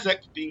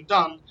nezek being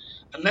done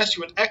unless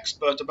you're an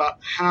expert about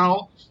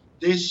how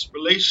this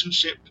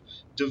relationship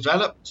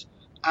developed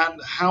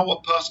and how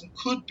a person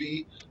could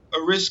be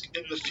a risk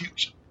in the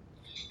future.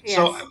 Yes.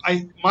 So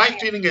my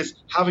feeling is,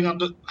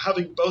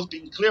 having both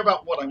been clear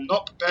about what I'm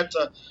not prepared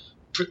to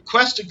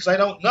question because I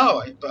don't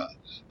know,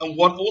 and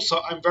what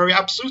also I'm very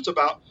absolute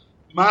about,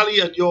 Mali,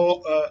 and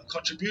your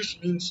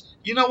contribution means,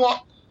 you know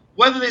what,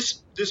 whether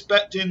this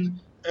Bet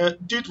Din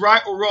did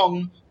right or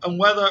wrong, and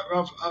whether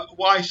Rav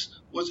Weiss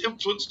was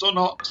influenced or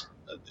not,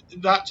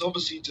 that's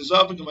obviously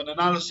deserving of an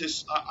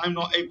analysis. I'm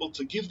not able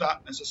to give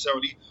that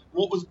necessarily.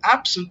 What was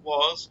absent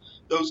was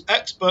those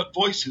expert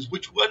voices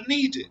which were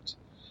needed,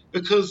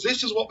 because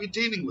this is what we're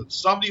dealing with.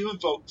 Somebody who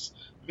invokes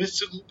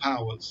mystical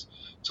powers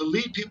to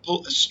lead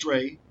people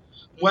astray,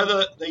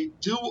 whether they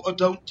do or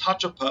don't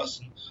touch a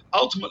person.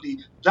 Ultimately,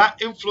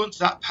 that influence,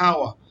 that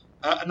power,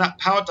 and that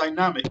power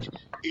dynamic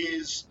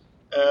is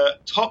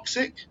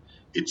toxic.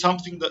 It's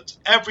something that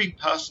every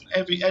person,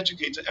 every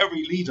educator,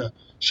 every leader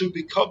should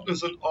be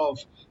cognizant of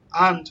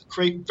and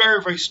create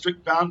very, very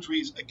strict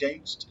boundaries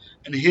against.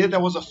 And here there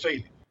was a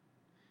failure.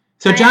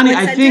 So Johnny,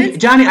 I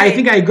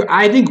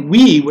think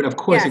we would of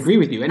course agree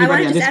with you.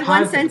 Anybody on this podcast? I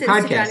want to just add one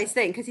sentence to Johnny's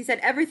thing, because he said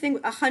everything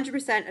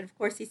 100%, and of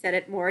course he said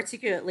it more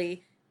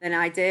articulately than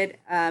I did.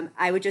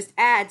 I would just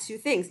add two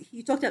things.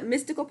 He talked about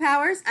mystical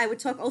powers. I would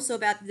talk also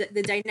about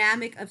the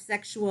dynamic of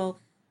sexual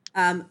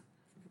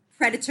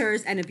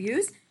predators and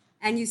abuse.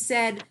 And you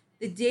said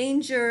the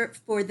danger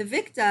for the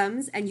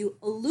victims, and you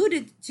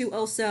alluded to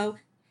also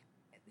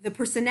the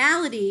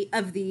personality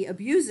of the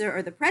abuser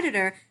or the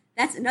predator.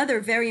 That's another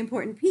very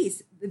important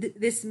piece.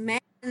 This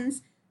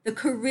man's, the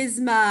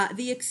charisma,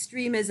 the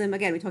extremism.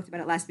 Again, we talked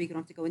about it last week. I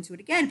don't have to go into it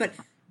again, but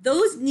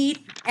those need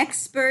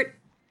expert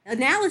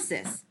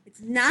analysis.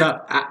 It's not.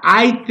 So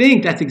I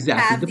think that's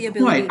exactly the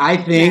point. I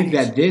think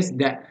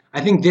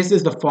I think this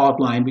is the fault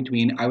line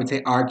between, I would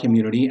say, our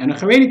community and a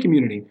Haredi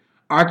community.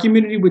 Our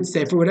community would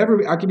say, for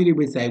whatever our community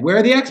would say, where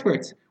are the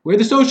experts? Where are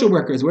the social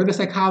workers? Where are the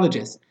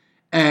psychologists?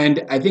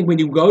 And I think when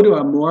you go to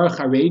a more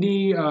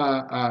Haredi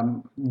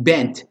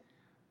bent,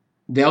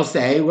 they'll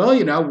say, well,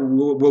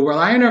 we'll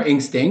rely on our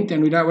instinct,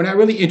 and we're not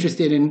really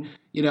interested in,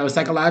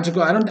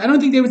 psychological. I don't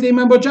think they would say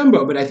mumbo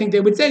jumbo, but I think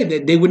they would say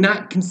that they would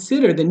not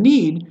consider the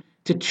need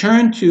to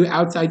turn to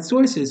outside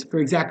sources for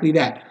exactly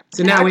that.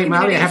 So now, wait,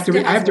 Molly, I have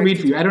to read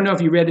for you. I don't know if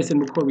you read this in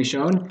Makor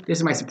Rishon. This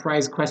is my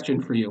surprise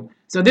question for you.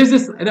 So there's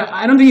this.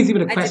 I don't think it's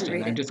even a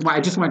question. I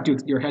just want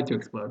your head to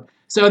explode.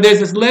 So there's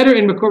this letter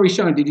in Makor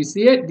Rishon. Did you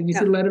see it? Did you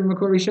see the letter in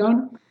Makor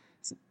Rishon?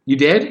 You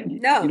did?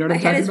 No. You know what my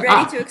I'm head is talking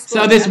ready to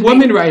explode. So this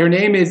woman, right? Her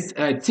name is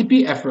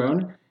Tzipi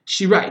Efron.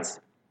 She writes.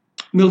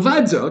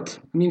 Milvad zot,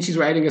 she's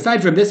writing,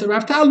 aside from this,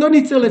 Rav Tal lo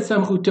nitzel et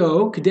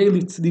samchuto kedei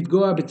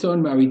livgoa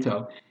betzon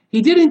marito.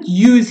 He didn't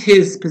use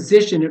his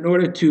position in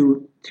order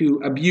to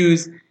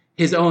abuse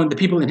the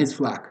people in his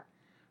flock.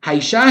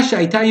 Haisha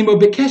shayta imo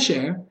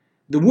bekesher,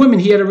 the woman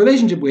he had a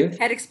relationship with,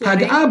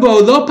 pag'a bo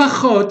lo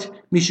pachot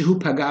mishehu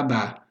pag'a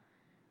ba.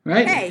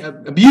 Right? Hey.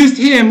 Abused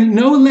him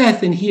no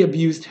less than he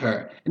abused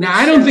her. Now,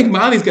 I don't think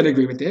Molly's going to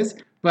agree with this,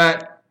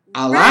 but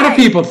a lot of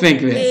people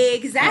think this.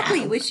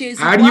 Exactly, which is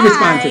how do you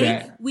respond to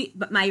that?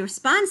 But my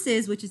response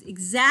is, which is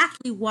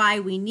exactly why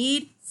we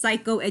need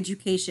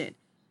psychoeducation.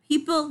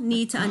 People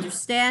need to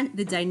understand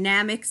the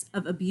dynamics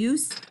of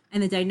abuse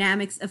and the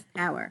dynamics of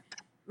power,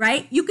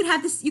 right? You could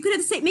have this. You could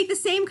make the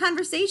same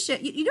conversation.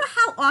 You know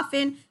how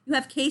often you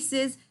have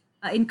cases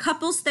in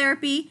couples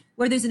therapy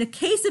where there's a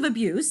case of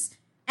abuse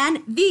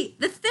and the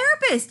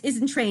therapist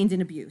isn't trained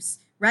in abuse,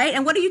 right?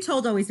 And what are you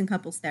told always in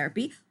couples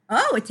therapy?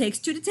 Oh, it takes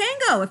two to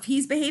tango. If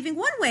he's behaving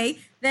one way,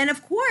 then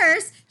of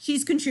course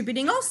she's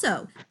contributing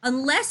also.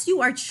 Unless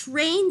you are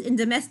trained in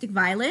domestic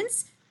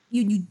violence,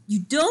 you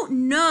don't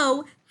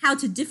know how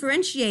to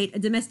differentiate a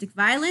domestic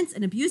violence,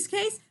 an abuse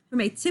case,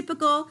 from a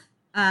typical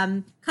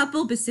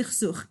couple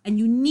b'sichsuch. And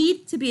you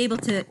need to be able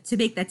to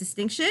make that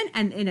distinction.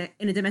 And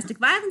in a domestic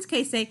violence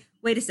case, say,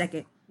 wait a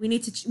second, we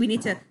need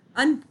to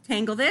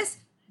untangle this.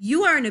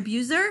 You are an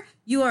abuser.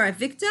 You are a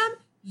victim.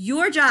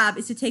 Your job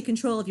is to take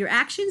control of your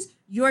actions.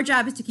 Your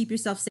job is to keep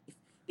yourself safe.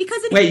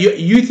 Because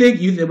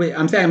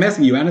I'm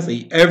asking you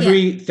honestly.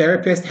 Every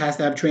therapist has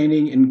to have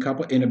training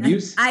in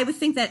abuse. I would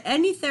think that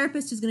any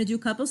therapist who's going to do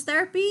couples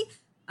therapy,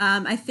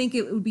 I think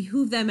it would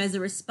behoove them as a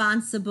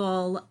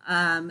responsible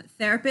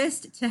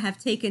therapist to have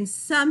taken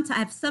some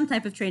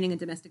type of training in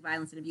domestic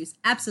violence and abuse.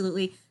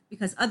 Absolutely,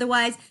 because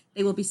otherwise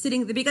they will be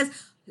sitting there because,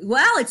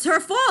 well, it's her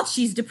fault.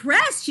 She's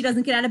depressed. She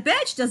doesn't get out of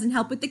bed. She doesn't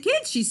help with the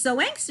kids. She's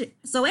so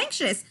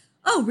anxious.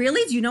 Oh,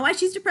 really? Do you know why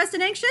she's depressed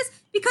and anxious?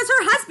 Because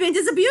her husband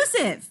is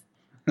abusive.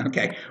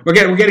 Okay, we're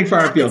getting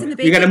far afield.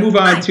 We got to move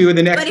on to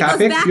the next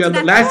topic. You have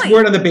the last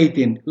word on the Beit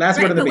Din. Word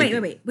on the Beit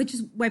Din. Wait. Which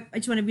is why I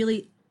just want to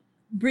really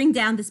bring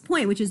down this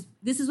point, which is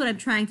this is what I'm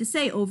trying to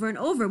say over and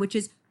over, which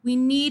is we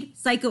need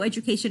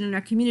psychoeducation in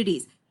our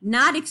communities,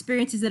 not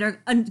experiences that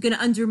are going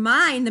to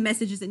undermine the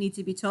messages that need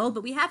to be told,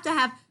 but we have to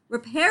have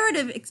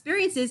reparative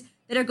experiences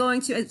that are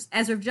going to,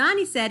 as Rav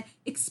Johnny said,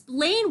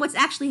 explain what's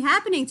actually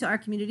happening to our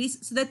communities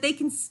so that they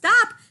can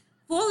stop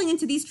falling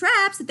into these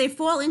traps that they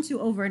fall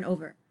into over and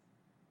over.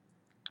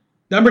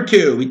 Number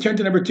 2, we turn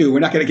to number 2. We're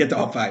not going to get to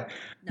all 5.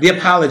 The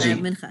apology.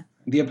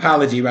 The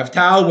apology. Rav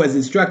Tal was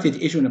instructed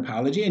to issue an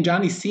apology, and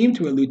Johnny seemed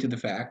to allude to the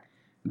fact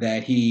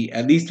that he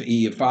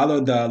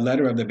followed the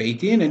letter of the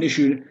Beit Din and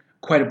issued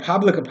quite a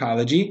public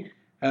apology.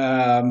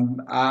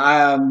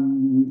 I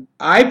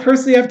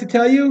personally have to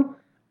tell you,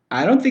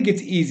 I don't think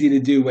it's easy to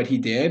do what he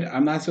did.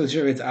 I'm not so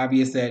sure it's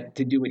obvious that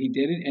to do what he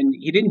did. And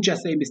he didn't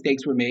just say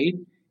mistakes were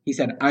made. He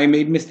said, I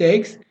made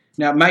mistakes.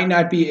 Now, it might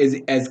not be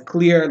as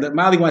clear that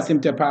Molly wants him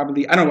to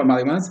probably, I don't know what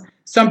Molly wants.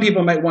 Some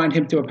people might want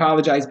him to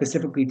apologize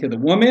specifically to the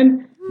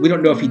woman. We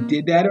don't know if he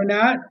did that or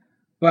not.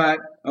 But,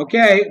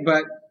 okay,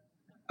 but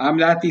I'm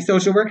not the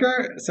social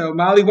worker. So,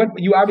 Molly,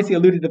 you obviously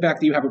alluded to the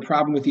fact that you have a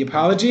problem with the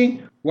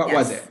apology. What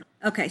was it?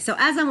 Okay, so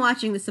as I'm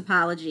watching this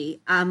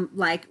apology, I'm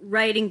like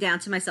writing down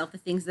to myself the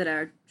things that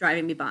are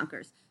driving me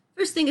bonkers.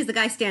 First thing is the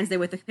guy stands there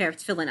with a pair of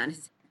tefillin on his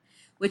head,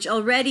 which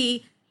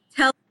already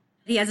tells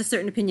he has a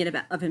certain opinion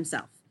of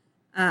himself.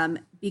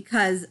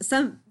 Because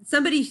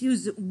somebody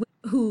who's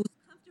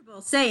comfortable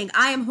saying,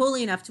 I am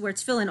holy enough to wear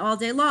tefillin all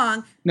day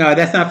long. No,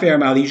 that's not fair,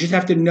 Mali. You just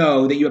have to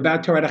know that you're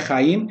about Torah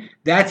Chaim.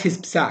 That's his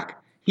psak.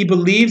 He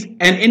believes,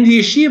 and in the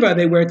yeshiva,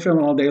 they wear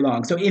tefillin all day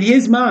long. So in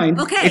his mind,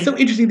 it's so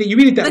interesting that you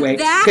read it that way.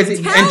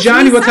 And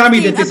Johnny will tell me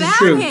that this is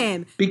true.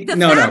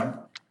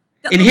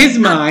 In his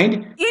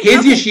mind,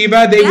 his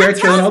yeshiva, they wear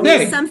tefillin all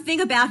day.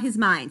 Something about his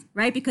mind,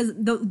 right? Because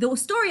the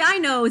story I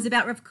know is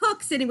about Rav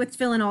Kook sitting with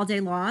tefillin all day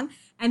long.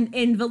 And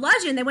in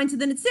Volozhin, they went to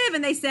the Netziv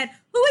and they said,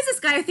 who is this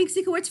guy who thinks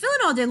he can wear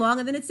tefillin all day long?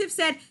 And the Netziv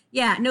said,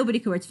 yeah, nobody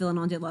can wear tefillin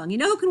all day long. You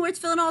know who can wear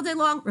tefillin all day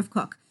long? Rav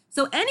Kook.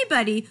 So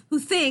anybody who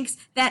thinks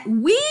that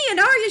we in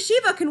our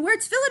yeshiva can wear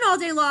tefillin all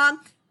day long,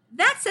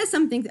 that says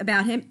something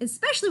about him,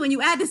 especially when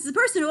you add this is a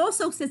person who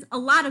also says a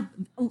lot of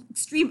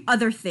extreme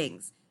other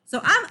things.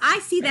 So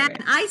I see that,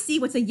 and I see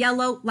what's a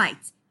yellow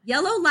light.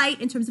 Yellow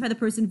light in terms of how the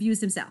person views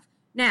himself.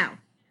 Now,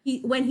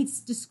 when he's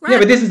describing... Yeah,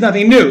 but this is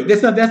nothing new.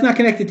 That's not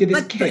connected to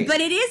this case.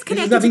 But it is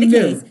connected to the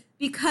case.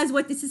 Because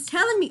what this is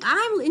telling me,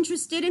 I'm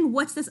interested in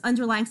what's this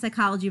underlying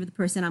psychology of the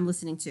person I'm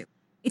listening to.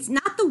 It's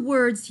not the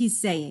words he's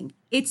saying.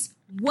 It's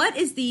what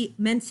is the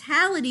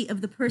mentality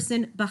of the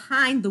person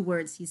behind the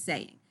words he's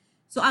saying.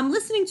 So I'm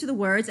listening to the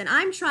words and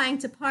I'm trying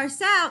to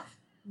parse out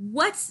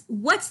what's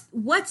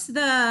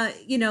the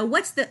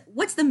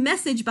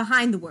message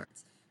behind the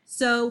words.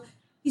 So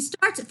he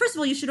starts, first of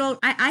all, you should all,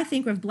 I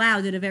think Rav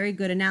Blau did a very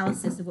good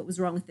analysis of what was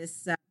wrong with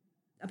this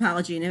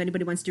apology. And if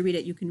anybody wants to read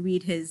it, you can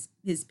read his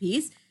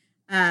piece.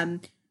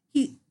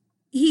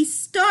 He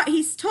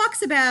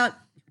talks about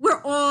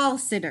we're all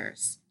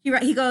sinners.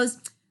 He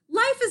goes,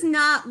 life is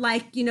not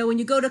like, when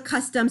you go to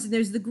customs and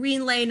there's the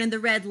green lane and the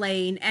red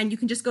lane and you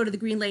can just go to the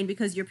green lane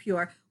because you're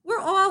pure. We're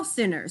all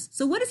sinners.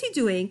 So what is he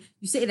doing?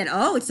 You say that,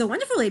 oh, it's so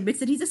wonderful. He admits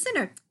that he's a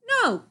sinner.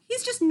 No,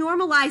 he's just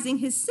normalizing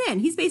his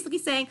sin. He's basically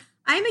saying,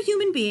 I'm a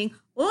human being.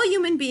 All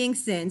human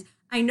beings sinned.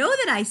 I know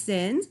that I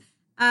sinned.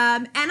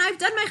 And I've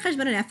done my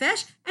cheshbon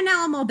nefesh, and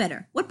now I'm all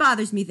better. What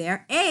bothers me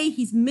there? A,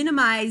 he's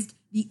minimized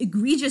the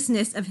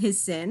egregiousness of his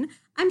sin.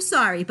 I'm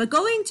sorry, but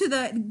going to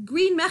the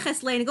green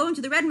meches lane and going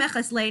to the red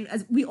meches lane,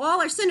 as we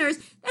all are sinners,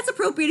 that's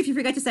appropriate if you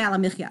forget to say ala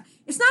michya.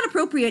 It's not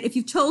appropriate if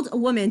you've told a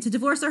woman to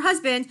divorce her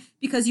husband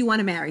because you want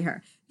to marry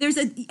her.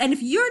 And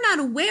if you're not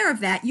aware of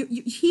that,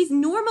 he's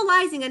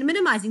normalizing and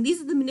minimizing. These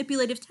are the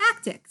manipulative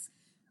tactics.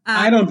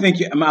 I don't think,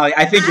 Molly,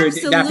 I think you're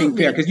not being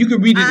fair because you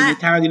could read it in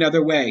entirely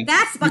another way.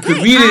 That's okay. You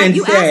could read it and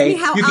you say,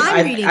 asked me how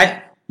I'm reading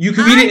it. You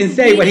can read it and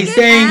say what he's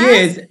saying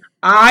is,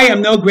 I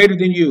am no greater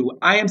than you.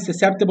 I am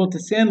susceptible to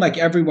sin like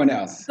everyone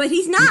else. But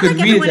he's not like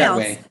everyone else.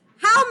 Way.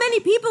 How many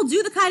people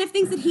do the kind of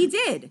things that he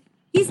did?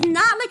 He's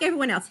not like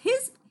everyone else.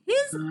 His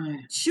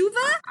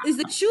tshuva is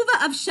the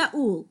tshuva of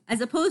Shaul as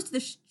opposed to the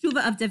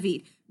tshuva of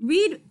David.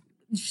 Read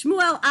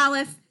Shmuel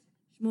Aleph,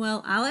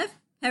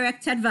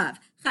 Perek Tedvav.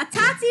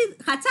 Chatati,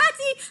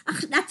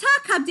 ata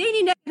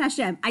kabdeni neged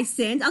Hashem. I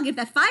sinned. I'll give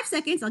that 5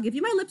 seconds. I'll give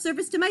you my lip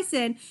service to my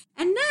sin.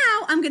 And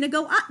now I'm going to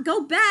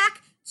go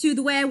back to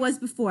the way I was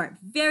before.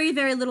 Very,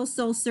 very little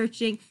soul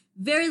searching,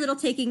 very little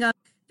taking up,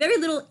 very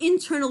little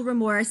internal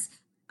remorse.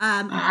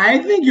 I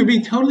think you're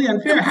being totally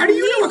unfair. How do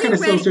you know what kind of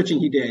soul searching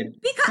he did?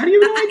 How do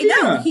you have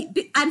no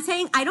idea? I'm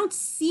saying I don't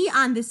see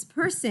on this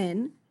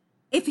person,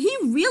 if he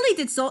really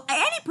did soul,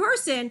 any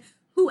person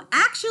who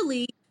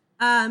actually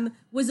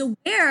was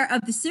aware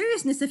of the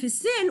seriousness of his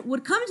sin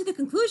would come to the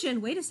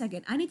conclusion, wait a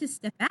second, I need to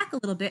step back a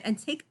little bit and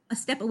take a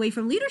step away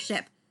from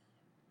leadership.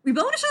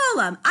 Ribbono shel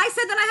olam, I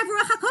said that I have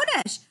Ruach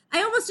HaKodesh.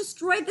 I almost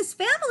destroyed this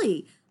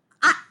family.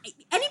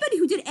 Anybody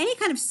who did any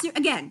kind of,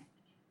 again,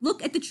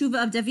 look at the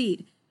tshuva of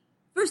David.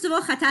 First of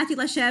all, chatati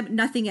l'Hashem,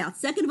 nothing else.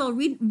 Second of all,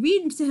 read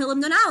Tehillim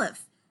Nun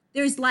Aleph.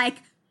 There's like,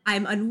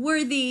 I'm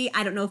unworthy.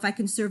 I don't know if I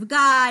can serve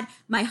God.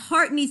 My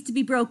heart needs to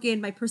be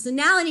broken. My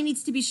personality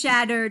needs to be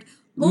shattered.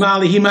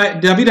 Molly,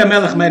 David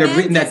HaMelech might have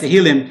written that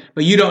Tehillim,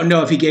 but you don't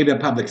know if he gave a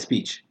public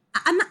speech.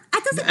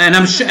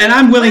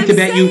 I'm willing to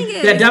bet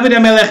you that David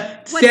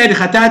HaMelech said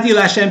Chatati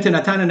LaHashem to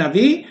Natan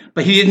HaNavi,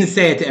 but he didn't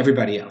say it to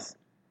everybody else.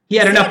 He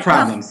had enough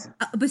problems.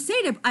 But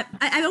Seder,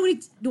 I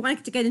don't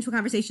want to get into a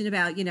conversation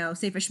about,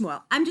 Sefer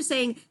Shmuel. I'm just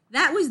saying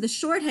that was the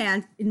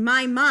shorthand in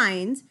my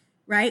mind,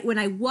 right? When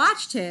I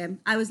watched him,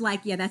 I was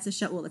like, yeah, that's a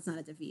Shaul, that's not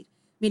a David.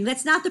 I mean,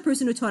 that's not the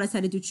person who taught us how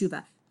to do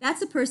tshuva.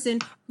 That's a person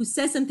who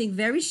says something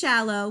very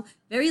shallow,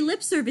 very lip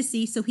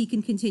servicey, so he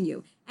can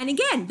continue. And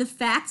again, the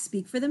facts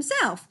speak for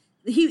themselves.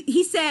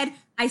 He said,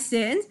 I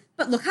sinned,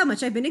 but look how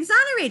much I've been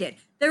exonerated.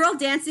 They're all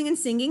dancing and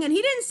singing, and he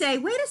didn't say,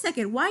 wait a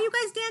second, why are you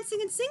guys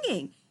dancing and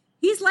singing?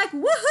 He's like,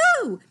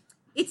 woohoo!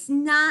 It's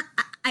not,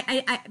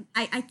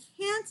 I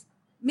can't,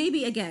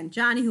 maybe again,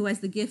 Johnny, who has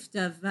the gift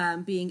of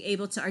being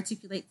able to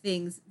articulate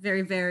things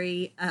very,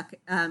 very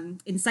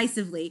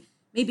incisively,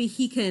 maybe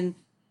he can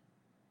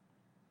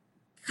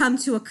come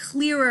to a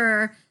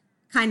clearer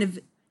kind of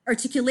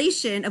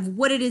articulation of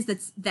what it is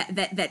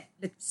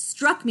that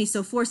struck me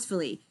so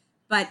forcefully.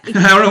 But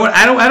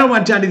I don't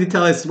want Johnny to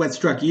tell us what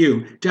struck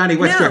you. Johnny,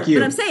 what struck you?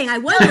 But I'm saying I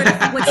wondered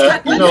what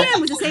struck me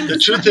was the same. The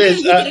truth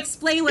is, you can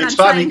explain what it's I'm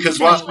funny trying to because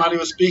say. whilst Mali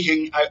was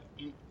speaking,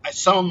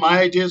 some of my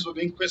ideas were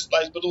being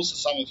crystallized, but also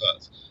some of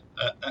hers.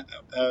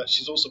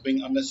 she's also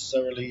being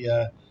unnecessarily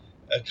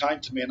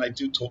kind to me, and I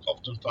do talk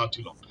often far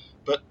too long.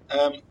 But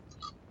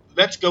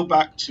let's go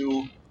back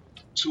to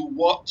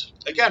what,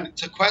 again,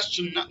 it's a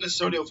question not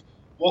necessarily of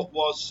what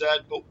was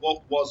said, but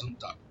what wasn't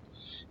done.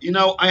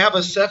 I have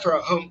a sefer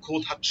at home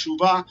called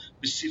Hatshuva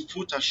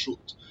B'Sifut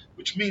Hashut,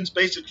 which means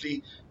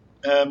basically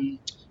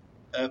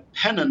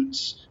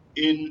penance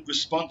in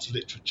response to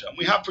literature. And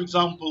we have, for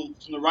example,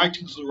 from the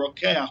writings of the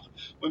Rokeach,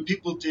 when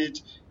people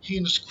did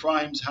heinous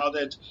crimes, how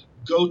they'd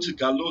go to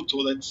Galut,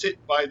 or they'd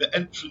sit by the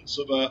entrance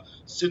of a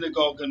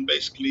synagogue and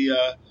basically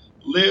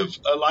live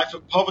a life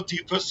of poverty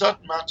for a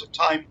certain amount of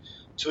time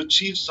to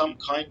achieve some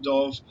kind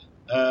of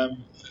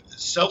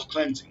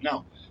self-cleansing.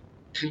 Now,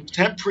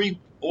 contemporary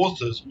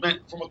authors from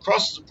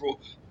across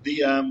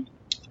the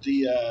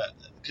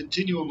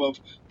continuum of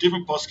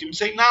different poskim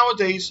say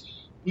nowadays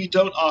we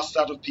don't ask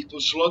that of people.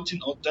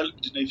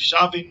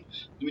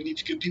 We need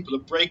to give people a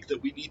break,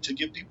 that we need to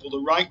give people the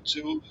right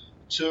to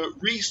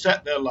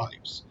reset their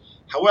lives.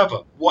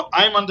 However, what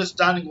I'm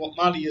understanding what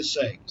Mali is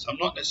saying, so I'm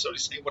not necessarily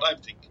saying what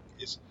I'm thinking,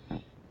 is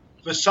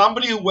for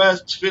somebody who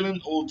wears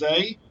tefillin all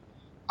day,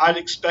 I'd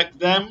expect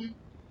them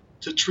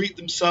to treat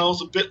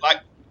themselves a bit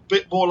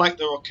more like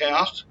the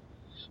Rokeach.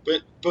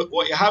 But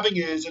what you're having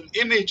is an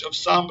image of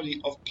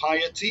somebody of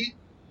piety,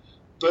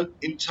 but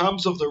in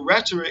terms of the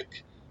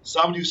rhetoric,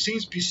 somebody who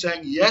seems to be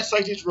saying, yes,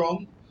 I did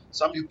wrong,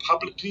 somebody who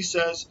publicly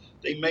says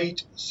they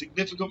made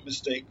significant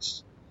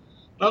mistakes.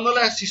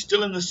 Nonetheless, he's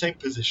still in the same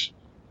position.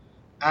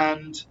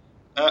 And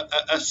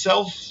a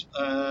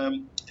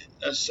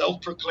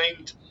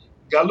self-proclaimed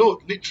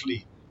galut,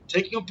 literally,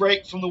 taking a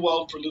break from the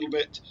world for a little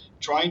bit,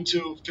 trying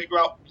to figure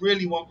out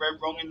really what went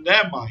wrong in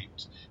their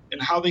mind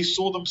and how they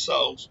saw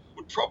themselves,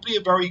 would probably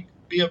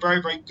be a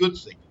very, very good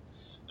thing.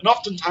 And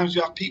oftentimes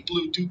we have people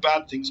who do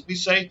bad things. We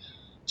say,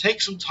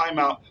 take some time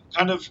out,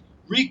 kind of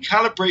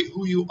recalibrate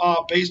who you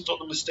are based on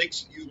the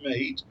mistakes that you've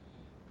made,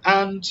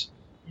 and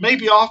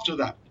maybe after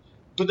that.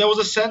 But there was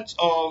a sense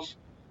of,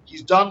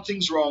 he's done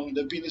things wrong,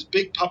 there's been this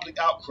big public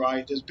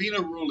outcry, there's been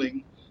a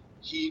ruling,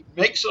 he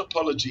makes an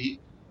apology,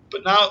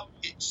 but now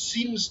it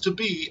seems to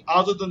be,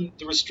 other than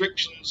the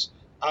restrictions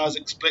as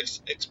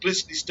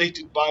explicitly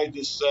stated by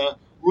this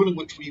ruling,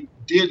 which we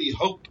dearly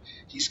hope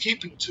he's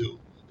keeping to,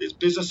 it's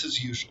business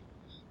as usual.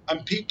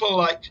 And people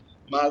like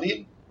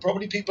Mali,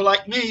 probably people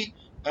like me,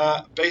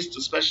 based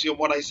especially on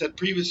what I said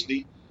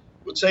previously,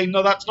 would say,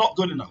 no, that's not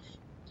good enough.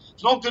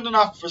 It's not good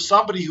enough for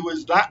somebody who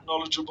is that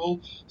knowledgeable,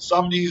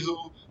 somebody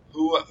who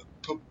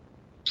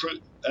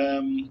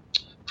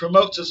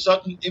promotes a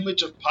certain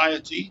image of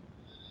piety,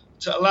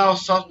 to allow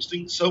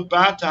something so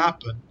bad to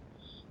happen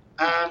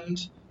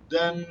and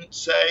then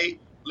say,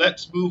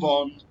 let's move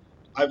on,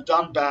 I've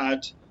done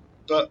bad,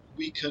 but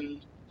we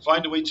can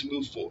find a way to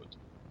move forward.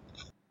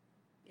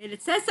 And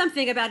it says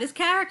something about his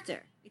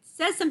character. It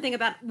says something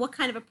about what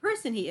kind of a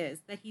person he is,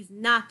 that he's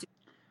not.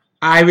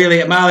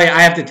 Molly,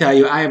 I have to tell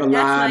you, I have a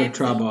lot of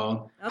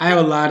trouble. Okay. I have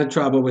a lot of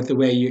trouble with the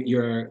way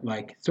you're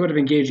like sort of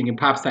engaging in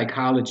pop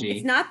psychology.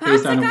 It's not pop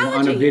psychology.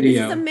 On a video.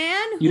 This is a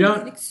man who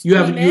you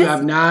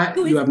have not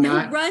who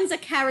runs a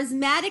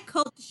charismatic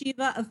cult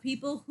shiva of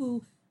people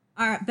who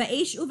are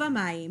ba'esh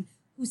uvamayim,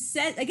 who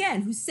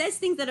says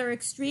things that are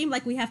extreme,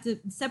 like we have to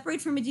separate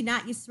from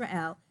Medinat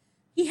Yisrael.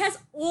 He has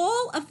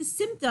all of the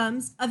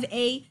symptoms of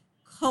a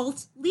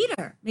cult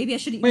leader. Maybe I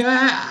shouldn't. Wait,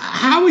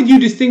 how would you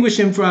distinguish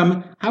him?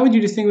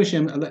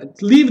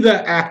 Leave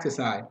the act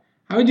aside.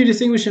 How would you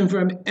distinguish him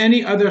from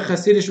any other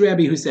Hasidic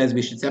Rebbe who says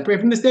we should separate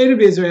from the state of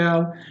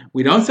Israel?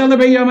 We don't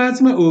celebrate Yom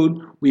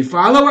Ha'atzmaut. We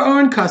follow our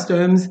own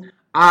customs.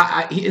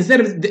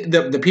 Instead of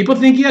the people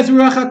think he has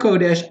Ruach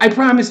HaKodesh, I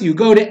promise you,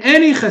 go to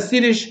any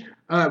Hasidic,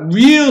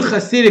 real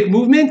Hasidic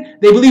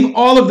movement. They believe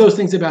all of those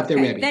things about their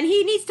Rebbe. Then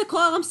he needs to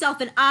call himself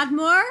an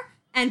Admor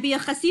and be a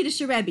Hasidic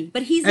Rebbe.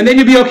 But and then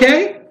you'd be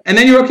okay? And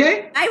then you're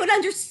okay? I would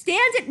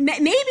understand it.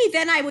 Maybe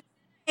then I would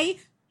say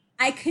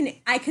I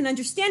can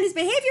understand his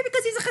behavior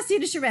because he's a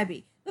Hasidic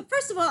Rebbe. But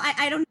first of all,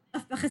 I don't know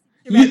if a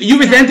Hasidic Rebbe... You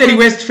resent that he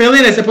wears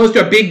tefillin as opposed to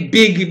a big,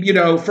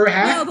 fur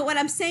hat? No, but what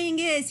I'm saying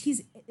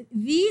is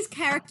these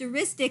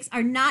characteristics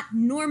are not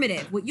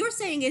normative. What you're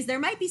saying is there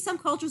might be some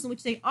cultures in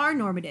which they are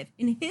normative.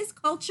 In his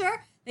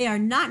culture, they are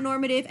not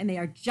normative, and they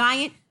are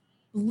giant,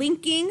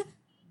 blinking,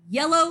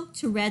 yellow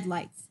to red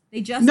lights.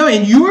 No,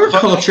 in your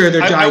culture,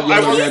 they're giant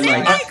yellow red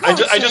lights.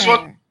 I just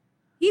want...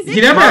 He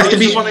never has to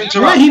be...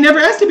 Right, he never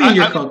has to be in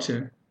your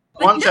culture.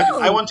 One second.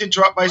 I want to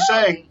interrupt by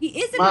saying...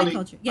 He is in my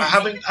culture, yes.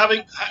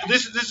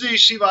 This is a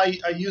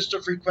yeshiva I used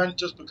to frequent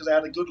just because I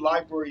had a good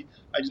library.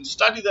 I didn't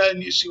study there in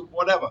the yeshiva,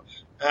 whatever.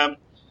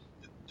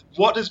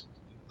 What is...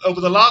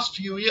 Over the last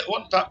few years,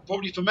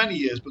 probably for many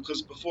years,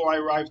 because before I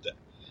arrived there,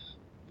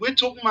 we're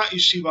talking about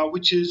yeshiva,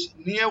 which is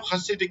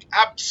neo-Hasidic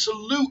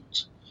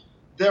absolute.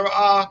 There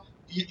are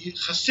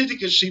Hasidic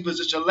yeshivas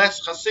which are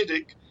less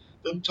Hasidic,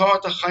 than Torah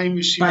Chaim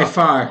Yeshiva. By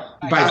far.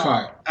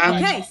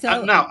 And, okay,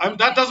 so now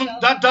that doesn't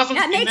that in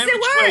makes any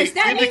it worse. way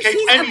That means indicate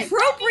he's anything.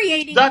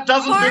 appropriating. That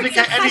doesn't parts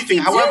indicate of anything.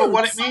 Hasidut. However,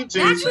 what it means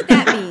That's is what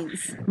that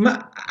means.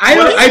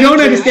 I don't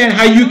understand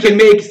how you can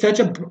make such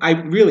a. I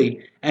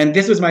really, and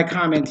this was my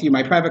comment to you,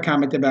 my private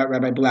comment about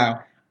Rabbi Blau.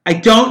 I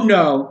don't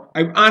know.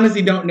 I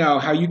honestly don't know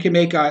how you can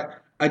make a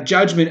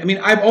judgment. I mean,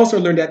 I've also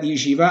learned at the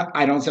yeshiva.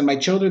 I don't send my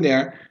children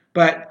there,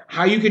 but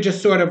how you could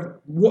just sort of,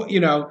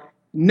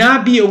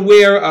 not be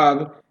aware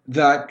of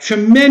the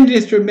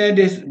tremendous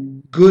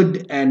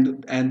good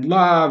and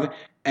love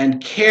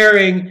and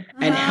caring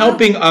and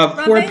helping of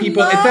poor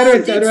people, etc.,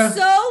 etc. Did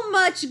so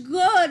much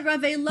good,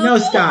 Rabbi Lo. No,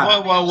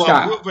 stop.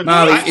 Stop. Ruben,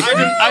 Molly,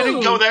 I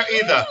didn't go there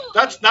either.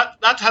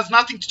 That has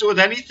nothing to do with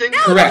anything. No,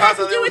 Correct. that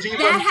has to do with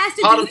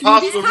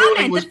Ruby's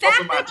comment. The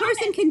fact that a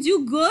person can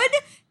do good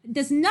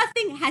is not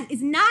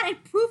a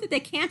proof that they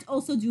can't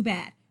also do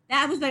bad.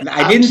 That was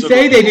I didn't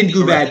say they didn't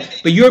do bad,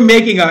 but you're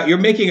making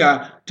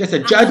just a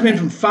judgment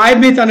from 5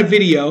 minutes on a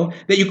video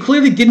that you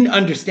clearly didn't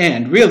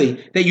understand,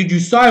 really, that you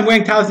saw him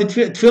wearing talis and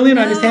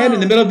tefillin on his head in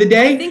the middle of the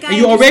day, and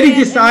you already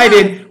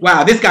decided,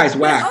 wow, this guy's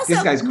whack, also,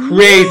 this guy's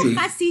crazy.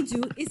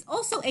 Hasidut is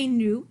also a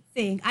new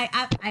thing.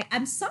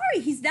 I'm sorry,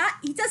 he's not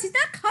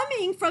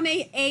coming from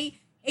a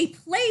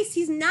place.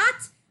 He's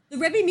not the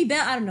Rebbe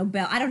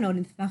Mibel. I don't know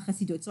anything about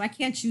Hasidut, so I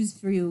can't choose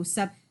for you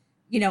some,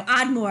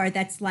 Admor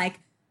that's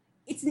like.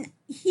 It's a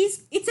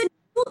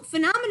new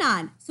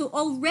phenomenon. So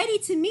already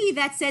to me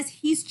that says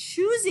he's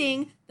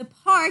choosing the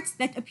parts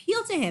that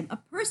appeal to him. A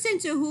person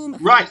to whom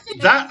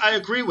that I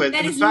agree with.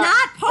 That is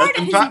not part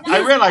of his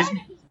I realize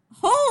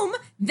home.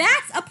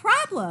 That's a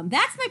problem.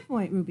 That's my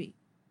point, Ruby. Do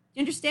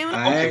you understand what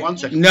I'm saying? Okay, 1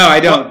 second. No, I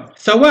don't.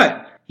 So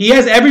what? He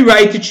has every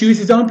right to choose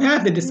his own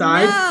path and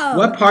decide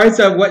what parts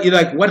of what you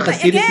like, what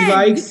Hasidus he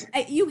likes.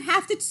 You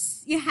have to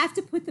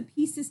put the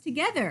pieces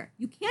together.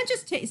 You can't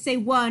just say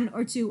 1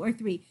 or 2 or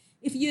 3.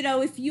 If you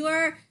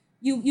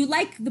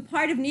like the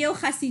part of Neo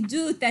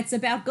Hasidut that's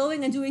about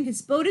going and doing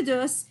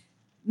Hisbodedus,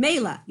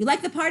 Mela. You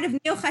like the part of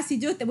Neo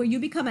Hasidut that where you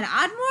become an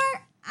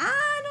Admor?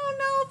 I don't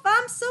know if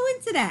I'm so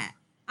into that.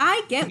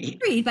 I get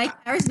worried by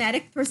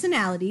charismatic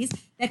personalities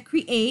that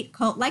create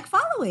cult-like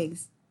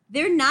followings.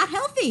 They're not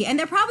healthy, and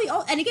they're probably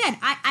all. And again,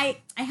 I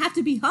have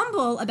to be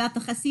humble about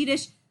the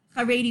Hasidish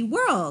Haredi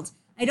world.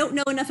 I don't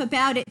know enough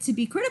about it to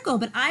be critical,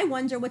 but I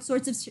wonder what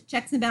sorts of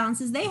checks and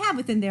balances they have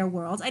within their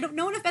worlds. I don't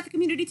know enough about the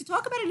community to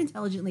talk about it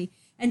intelligently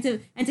and to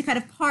kind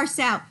of parse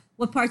out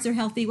what parts are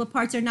healthy, what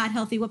parts are not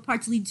healthy, what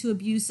parts lead to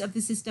abuse of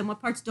the system,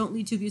 what parts don't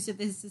lead to abuse of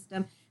the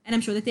system. And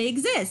I'm sure that they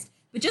exist.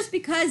 But just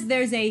because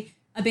there's a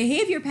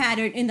behavior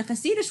pattern in the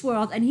Hasidish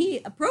world and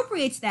he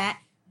appropriates that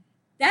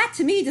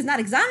to me does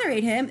not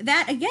exonerate him.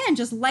 That, again,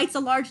 just lights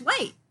a large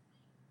light.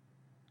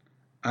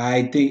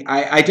 I think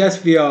I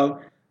just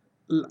feel...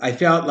 I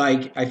feel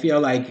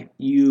like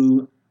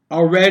you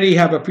already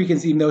have a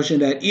preconceived notion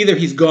that either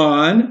he's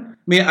gone,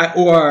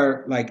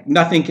 or like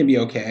nothing can be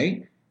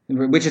okay,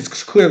 which is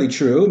clearly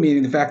true.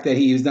 Meaning the fact that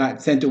he is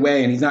not sent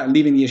away and he's not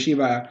leaving the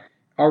yeshiva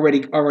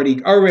already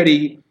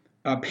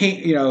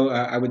painted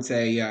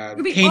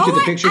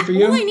the picture for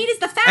you. All I need is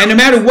the fact. And no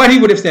matter what he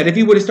would have said, if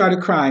he would have started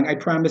crying, I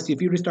promise you, if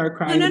he would have started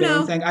crying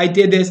and saying, "I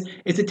did this,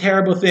 it's a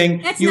terrible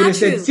thing," that's you would have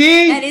true.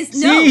 said, he's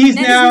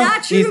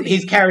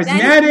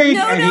charismatic,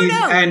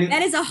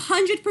 that is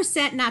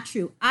 100% not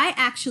true. I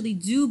actually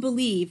do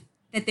believe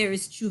that there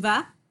is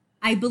tshuva.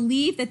 I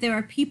believe that there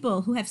are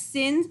people who have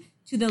sinned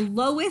to the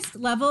lowest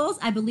levels.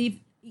 I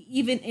believe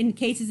even in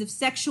cases of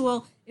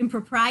sexual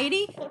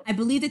impropriety, I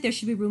believe that there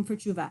should be room for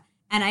tshuva.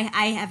 And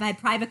I have had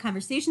private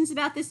conversations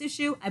about this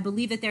issue. I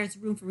believe that there's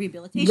room for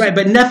rehabilitation. Right,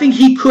 but nothing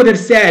he could have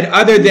said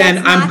other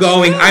than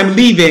I'm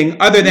leaving,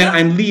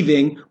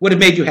 would have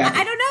made you happy.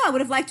 I don't know. I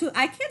would have liked to.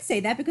 I can't say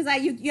that because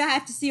you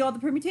have to see all the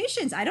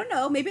permutations. I don't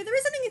know. Maybe there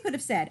is something he could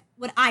have said.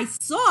 What I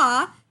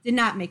saw did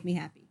not make me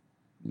happy.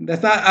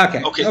 That's not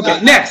okay.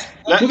 Next,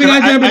 moving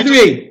on to number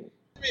 3.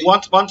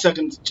 1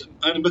 second,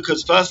 only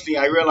because firstly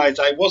I realized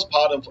I was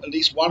part of at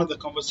least one of the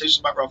conversations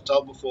about Rav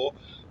Tal before,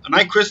 and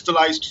I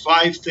crystallized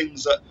 5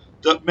 things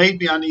that made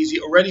me uneasy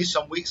already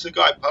some weeks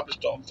ago. I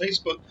published it on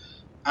Facebook,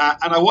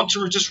 and I want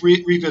to just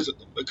revisit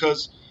them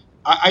because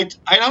I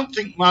don't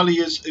think Mali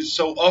is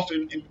so off,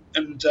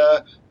 and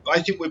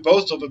I think we're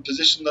both of a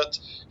position that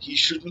he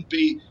shouldn't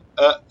be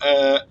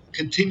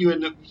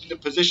continuing in the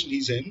position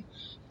he's in.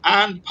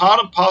 And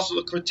part and parcel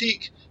of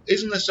critique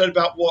isn't necessarily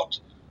about what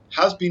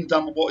has been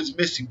done, but what is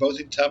missing, both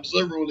in terms of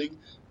the ruling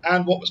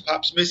and what was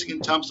perhaps missing in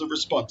terms of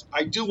response.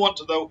 I do want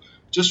to, though,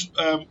 just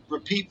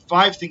repeat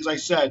 5 things I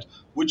said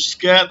which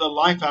scare the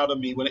life out of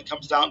me when it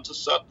comes down to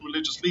certain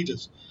religious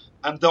leaders.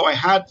 And though I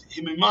had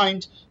him in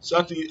mind,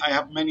 certainly I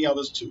have many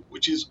others too,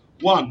 which is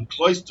 1,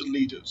 cloistered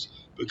leaders,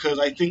 because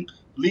I think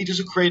leaders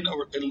who create an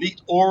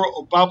elite aura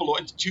or bubble or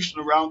institution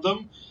around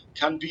them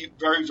can be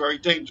very, very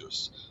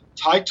dangerous.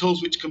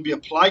 Titles which can be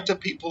applied to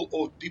people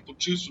or people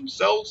choose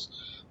themselves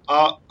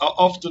are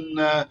often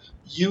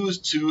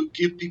used to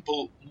give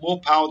people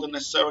more power than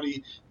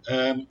necessarily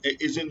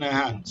is in their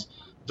hands.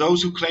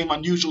 Those who claim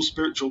unusual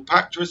spiritual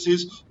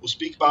practices or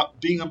speak about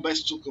being a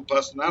mystical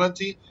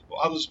personality,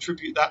 or others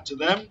attribute that to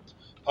them,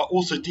 are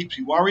also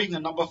deeply worrying.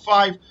 And number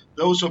 5,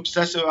 those who are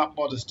obsessive about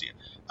modesty.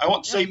 I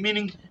want to say,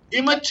 meaning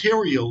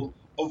immaterial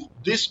of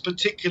this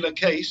particular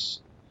case,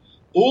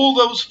 all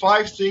those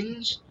 5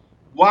 things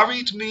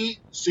worried me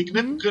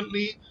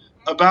significantly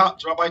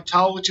about Rabbi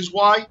Tal, which is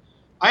why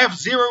I have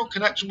zero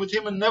connection with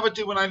him and never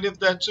did when I lived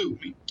there too.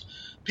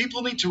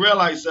 People need to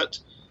realize that,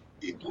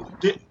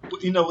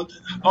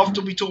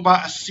 often we talk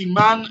about a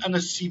siman and a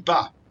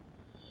siba.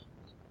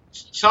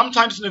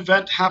 Sometimes an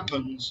event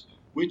happens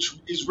which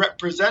is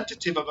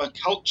representative of a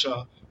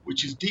culture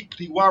which is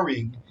deeply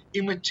worrying,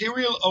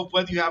 immaterial of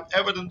whether you have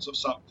evidence of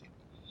something.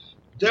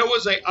 There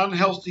was an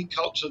unhealthy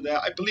culture there.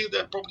 I believe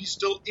there probably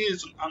still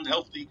is an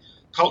unhealthy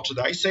culture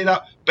there. I say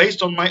that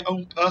based on my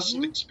own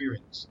personal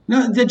experience.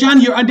 No,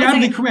 John, you're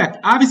undoubtedly correct.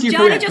 Obviously, you're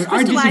correct. Just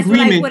crystallized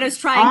what I was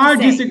trying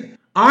to say.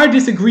 Our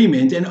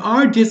disagreement and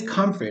our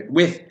discomfort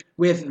with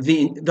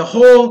the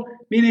whole,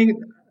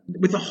 meaning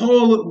with the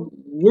whole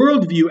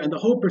worldview and the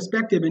whole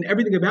perspective and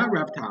everything about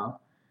Rav Tal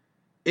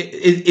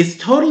is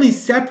totally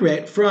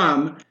separate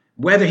from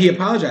whether he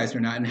apologized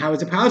or not and how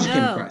his apology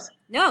came across.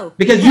 No,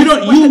 because you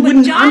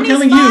wouldn't. I'm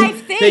telling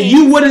you that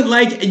you wouldn't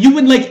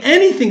like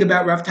anything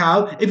about Rav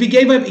Tal if he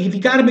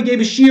got up and gave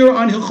a shiur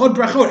on Hilchot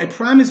Brachot. I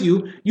promise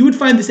you would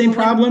find the same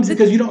problems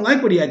because you don't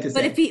like what he had to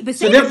say.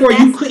 So therefore,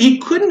 he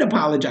couldn't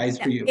apologize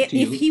for you.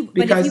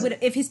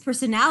 If his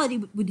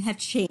personality would have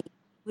changed,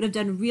 would have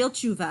done real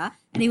tshuva,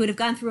 and he would have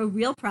gone through a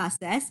real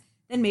process,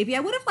 then maybe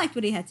I would have liked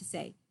what he had to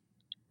say.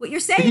 What you're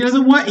saying? He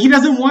doesn't want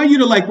you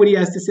to like what he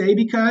has to say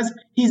because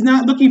he's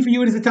not looking for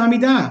you as a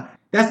Talmidah.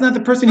 That's not the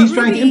person he's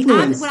trying to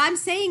influence. What I'm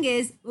saying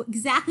is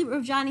exactly what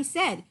Rav Johnny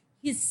said.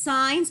 His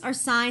signs are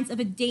signs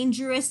of a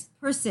dangerous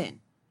person.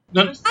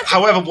 No,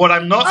 however, what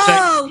I'm not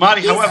saying,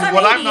 Mali. However,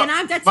 what I'm not,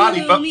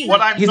 Mali. But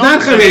what I'm he's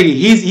not Haredi.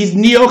 He's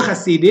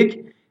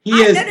neo-Hasidic. He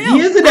is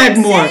an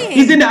Admor.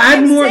 He's an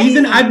Admor. He's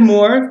an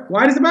Admor.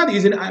 Why does it bother you?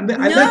 He's an Admor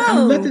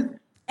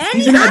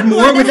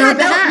without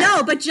the hat.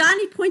 No, but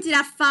Johnny pointed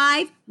out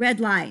 5 red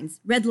lights.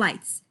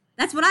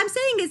 That's what I'm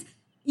saying is.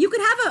 You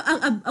could have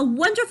a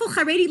wonderful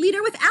Haredi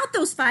leader without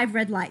those 5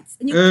 red lights.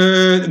 And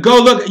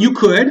go look. You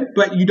could,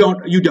 but you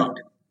don't. No,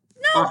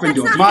 often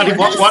don't. Mali,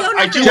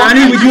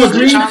 Johnny, would you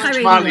agree?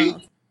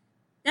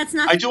 That's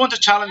not. I do want to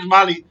challenge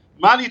Mali.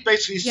 Mali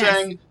basically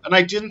saying, and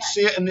I didn't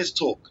see it in this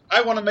talk.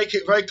 I want to make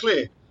it very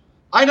clear.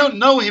 I don't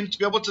know him to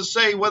be able to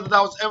say whether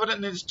that was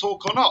evident in his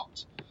talk or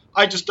not.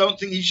 I just don't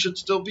think he should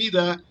still be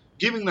there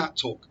giving that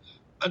talk.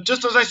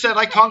 Just as I said,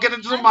 I can't get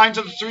into the minds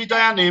of the 3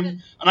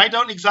 Dayanim, and I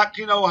don't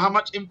exactly know how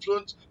much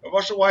influence Rav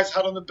Asher Weiss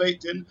had on the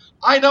Beit Din.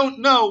 I don't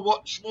know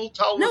what Shmuel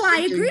Tal was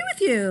thinking. I agree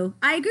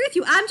with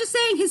you. I'm just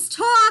saying his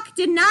talk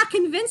did not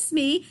convince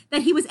me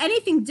that he was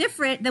anything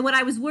different than what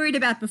I was worried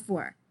about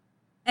before.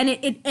 And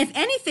if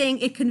anything,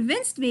 it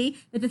convinced me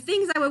that the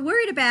things I was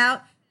worried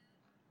about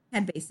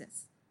had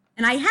basis.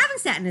 And I haven't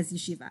sat in his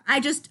yeshiva. I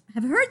just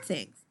have heard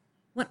things.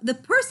 The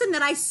person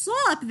that I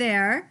saw up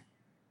there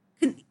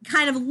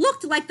kind of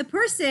looked like the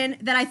person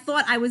that I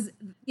thought I was,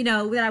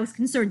 that I was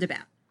concerned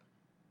about.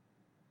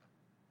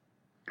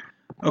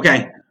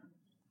 Okay.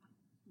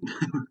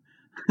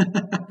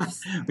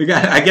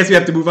 I guess we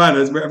have to move on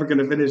as we're ever going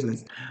to finish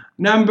this.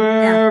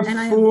 Number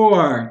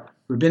 4,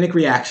 rabbinic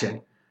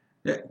reaction.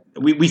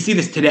 We see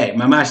this today,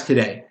 mamash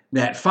today,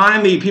 that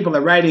finally people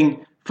are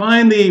writing,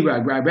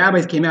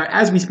 rabbis came out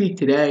as we speak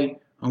today,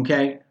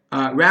 okay?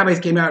 Rabbis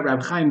came out,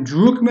 Rav Chaim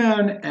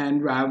Drukman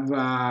and Rav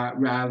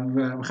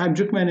Chaim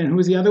Drukman, and who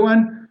was the other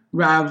one?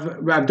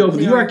 Rav Dov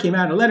Lior came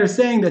out a letter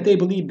saying that they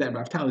believe that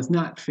Rav Tal is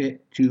not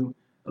fit to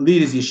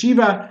lead his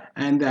yeshiva,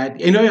 and that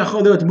he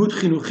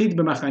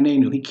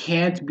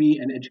can't be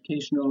an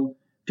educational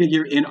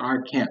figure in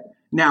our camp.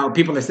 Now,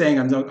 people are saying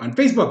on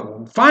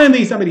Facebook,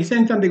 finally somebody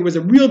sent something. It was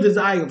a real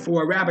desire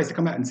for rabbis to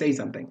come out and say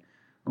something.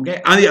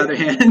 Okay. On the other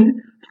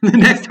hand, the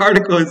next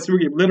article is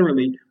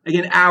literally like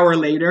an hour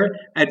later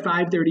at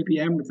 5:30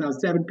 p.m. It's now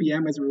 7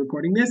 p.m. as we're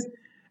recording this.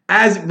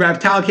 As Rav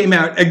Tal came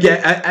out again,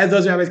 as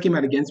those rabbis came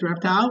out against Rav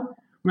Tal,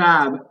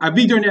 Rav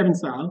Avigdor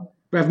Nebenzahl,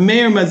 Rav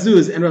Meir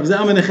Mazuz, and Rav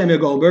Zalman Nechemia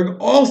Goldberg,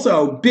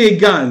 also big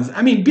guns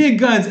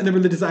in the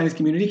religious Zionist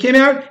community, came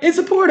out in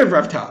support of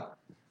Rav Tal.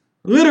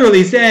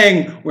 Literally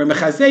saying, we're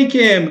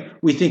mechazekim,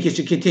 we think he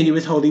should continue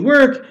his holy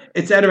work,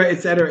 etc.,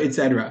 etc.,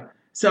 etc.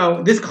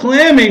 So this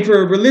clamming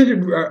for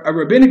a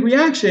rabbinic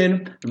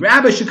reaction, the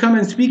rabbi should come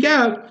and speak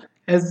out,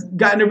 has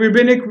gotten a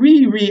rabbinic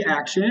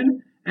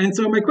reaction. And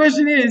so my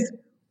question is,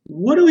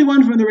 what do we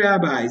want from the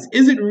rabbis?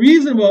 Is it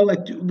reasonable?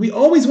 Like, we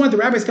always want the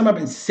rabbis to come up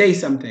and say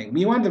something.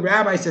 We want the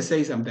rabbis to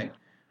say something.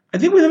 I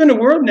think we live in a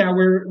world now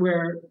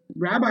where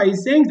rabbi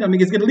is saying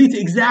something is going to lead to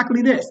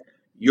exactly this.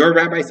 Your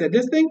rabbi said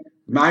this thing,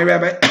 my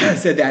rabbi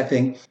said that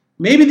thing.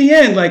 Maybe the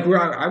end, like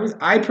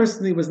I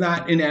personally was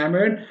not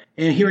enamored,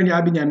 and here in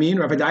Yad Binyamin,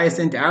 Rav Adaya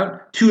sent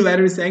out 2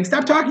 letters saying,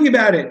 stop talking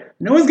about it.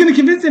 No one's going to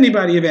convince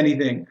anybody of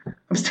anything.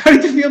 I'm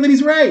starting to feel that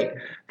he's right.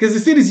 Because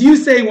as soon as you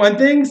say one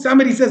thing,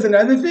 somebody says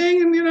another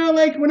thing, and we're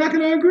not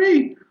going to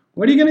agree.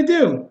 What are you going to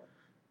do?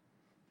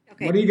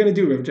 Okay. What are you going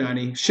to do, Rav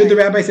Johnny? Should the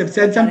rabbis have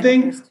said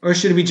something, or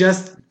should we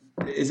just?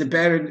 Is it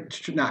better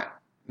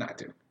not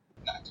to?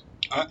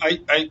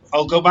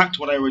 I'll go back to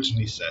what I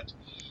originally said.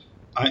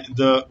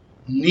 The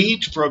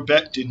need for a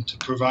bet din to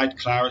provide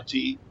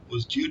clarity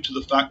was due to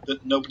the fact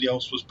that nobody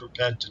else was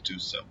prepared to do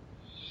so.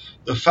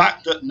 The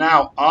fact that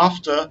now,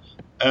 after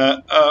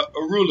a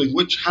ruling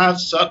which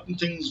has certain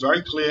things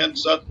very clear and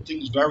certain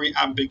things very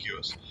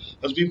ambiguous,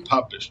 has been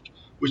published,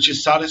 which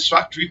is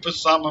satisfactory for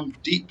some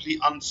and deeply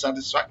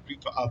unsatisfactory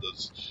for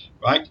others,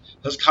 right,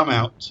 has come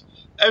out.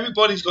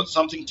 Everybody's got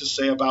something to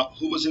say about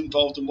who was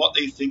involved and what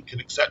they think and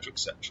etc.,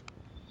 etc.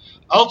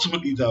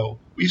 Ultimately, though,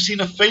 we've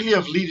seen a failure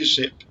of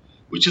leadership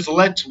which has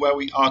led to where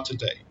we are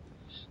today.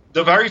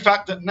 The very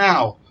fact that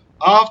now,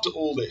 after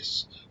all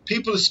this,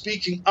 people are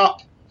speaking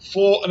up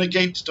for and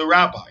against the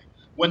rabbi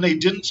when they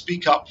didn't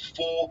speak up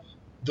for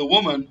the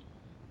woman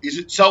is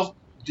itself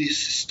the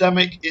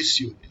systemic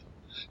issue.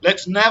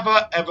 Let's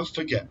never ever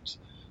forget,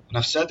 and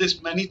I've said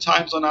this many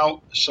times on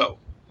our show,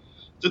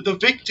 that the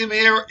victim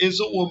here is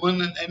a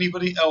woman and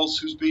anybody else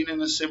who's been in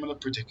a similar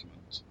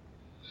predicament.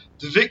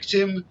 The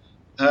victim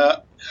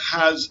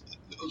has,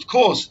 of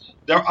course,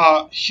 there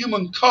are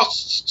human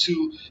costs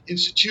to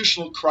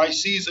institutional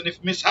crises, and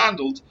if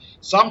mishandled,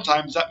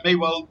 sometimes that may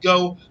well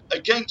go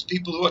against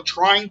people who are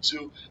trying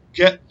to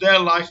get their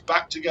life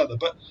back together.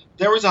 But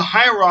there is a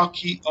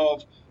hierarchy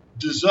of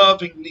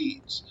deserving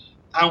needs.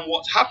 And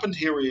what's happened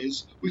here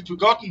is we've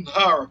forgotten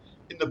her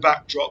in the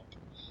backdrop,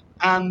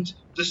 and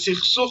the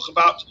sichsuch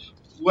about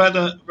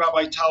whether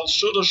Rabbi Tal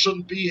should or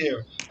shouldn't be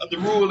here, and the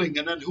ruling,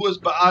 and then who is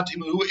ba'ad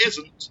him and who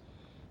isn't,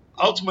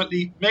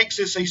 ultimately makes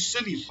this a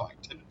silly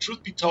fight. And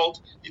truth be told,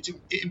 it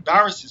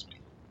embarrasses me,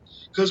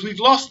 because we've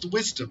lost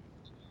wisdom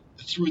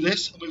through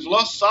this, and we've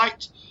lost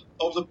sight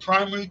of the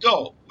primary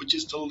goal, which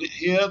is to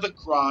hear the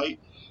cry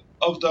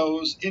of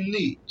those in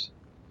need.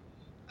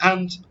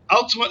 And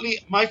ultimately,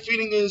 my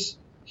feeling is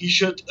he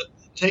should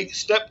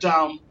step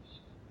down.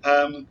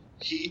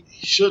 He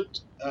should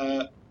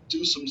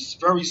do some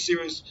very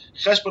serious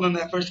cheshbon and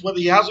nefesh. Whether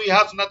he has or he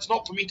hasn't, that's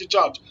not for me to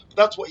judge. But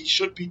that's what he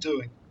should be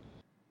doing.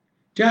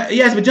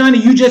 Yes, but Johnny,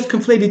 you just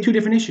conflated two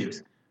different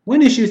issues.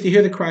 One issue is to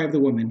hear the cry of the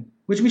woman,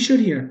 which we should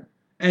hear,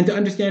 and to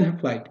understand her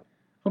plight.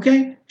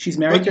 Okay, she's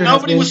married to her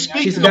husband.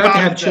 She's about to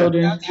have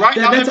children. Right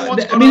now,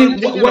 everyone's got an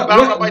opinion about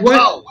Rabbi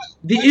Tal.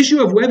 The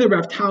issue of whether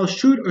Rav Tal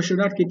should or should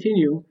not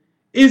continue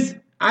is,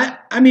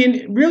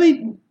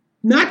 really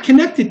not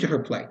connected to her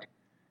plight.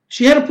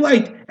 She had a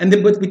plight, and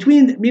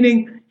between,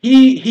 meaning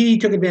he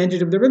took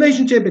advantage of the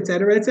relationship,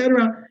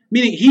 etc.,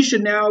 meaning he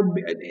should now.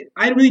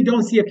 I really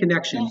don't see a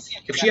connection.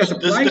 If she has a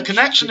plight, the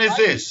connection is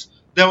this: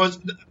 there was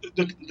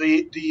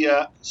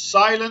the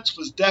silence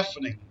was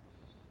deafening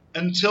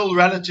until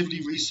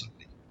relatively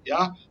recently.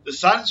 Yeah, the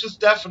silence was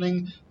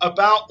deafening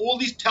about all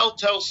these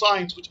telltale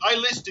signs which I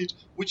listed,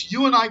 which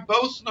you and I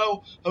both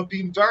know have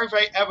been very,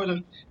 very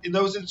evident in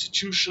those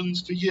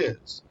institutions for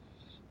years.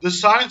 The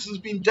silence has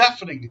been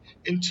deafening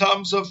in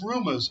terms of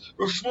rumors.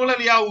 Rav Shmuel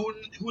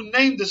Eliyahu, who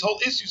named this whole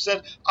issue,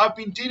 said, I've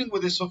been dealing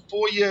with this for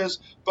 4 years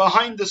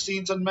behind the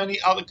scenes and many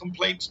other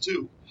complaints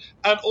too.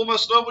 And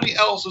almost nobody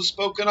else has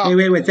spoken up.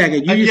 Wait a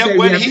second. You said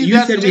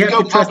we have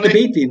to trust the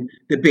Beit Din.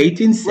 The Beit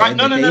Din said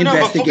that they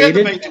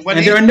investigated,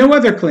 and there are no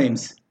other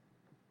claims.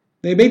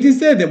 The Beit Din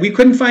said that we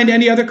couldn't find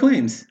any other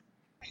claims.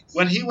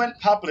 When he went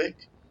public,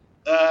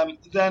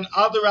 then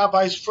other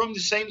rabbis from the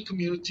same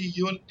community,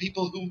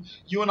 people whom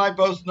you and I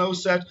both know,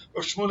 said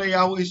Rav Shmuel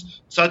Eliyahu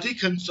is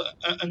tzaddik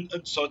and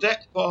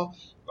tzodek,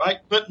 right?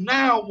 But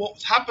now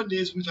what's happened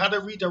is we've had a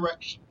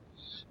redirection.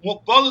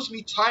 What bothers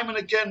me time and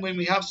again when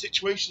we have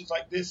situations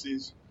like this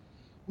is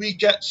we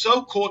get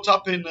so caught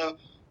up in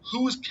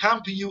whose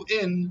camp are you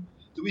in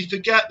that we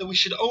forget that we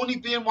should only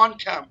be in one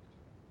camp.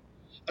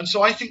 And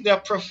so I think they're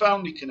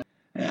profoundly connected.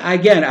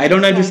 Again, I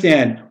don't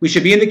understand. We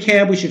should be in the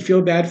camp. We should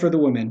feel bad for the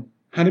woman.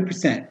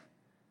 100%.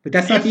 But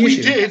that's not the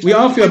issue. We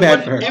all feel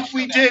bad for her. If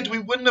we did, we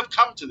wouldn't have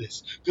come to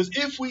this. Because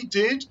if we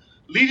did,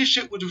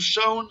 leadership would have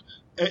shown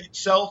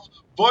itself,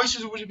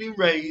 voices would have been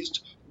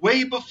raised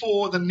way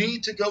before the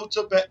need to go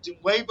to Beit Din,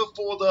 way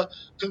before the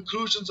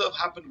conclusions that have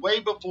happened, way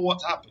before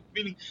what's happened.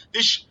 Meaning,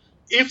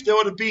 if there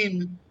would have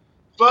been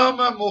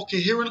firmer, more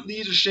coherent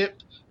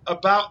leadership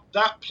about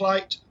that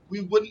plight, we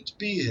wouldn't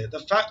be here.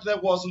 The fact there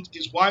wasn't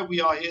is why we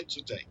are here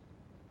today.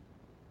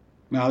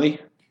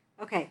 Molly?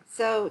 Okay,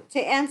 so to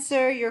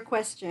answer your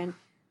question,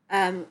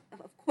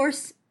 of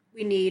course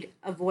we need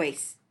a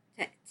voice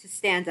to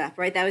stand up,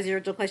 right? That was the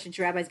original question.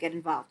 Should rabbis get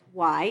involved?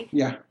 Why?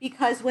 Yeah.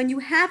 Because when you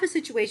have a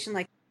situation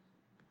like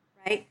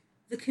that, right,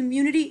 the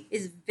community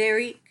is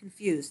very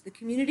confused. The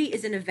community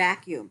is in a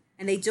vacuum,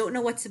 and they don't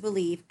know what to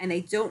believe, and they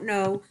don't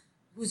know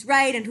who's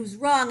right and who's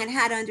wrong and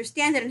how to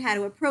understand it and how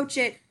to approach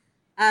it.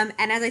 And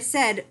as I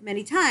said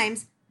many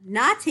times,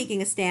 not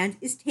taking a stand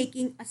is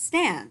taking a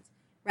stand,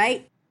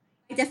 right?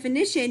 By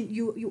definition,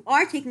 you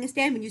are taking a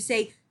stand when you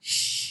say,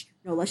 shh,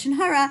 no lashon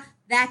hara,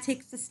 that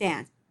takes a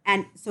stand.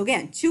 And so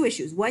again, two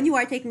issues. One, you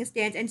are taking a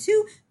stand. And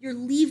two, you're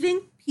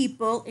leaving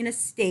people in a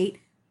state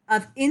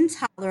of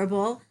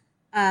intolerable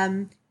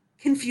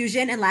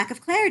confusion and lack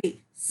of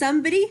clarity.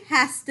 somebody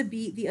has to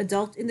be the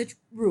adult in the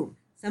room.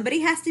 Somebody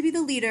has to be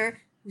the leader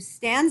who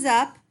stands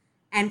up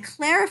and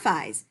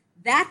clarifies.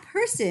 That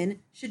person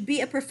should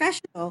be a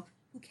professional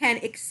who can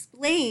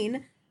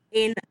explain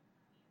in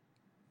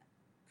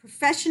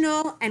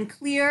professional and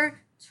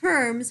clear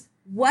terms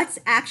what's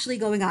actually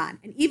going on.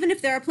 And even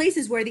if there are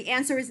places where the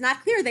answer is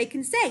not clear, they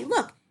can say,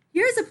 look,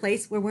 here's a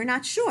place where we're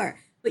not sure.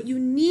 But you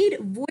need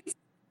voice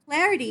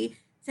clarity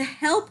to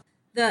help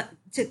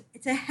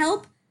to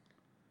help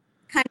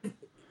kind of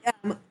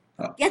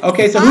get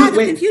who's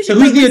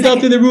the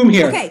adult in the room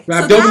here? Okay,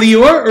 Rav Dov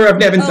Lior or Rav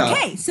Nebenzahl?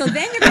 Okay, so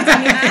then you're going to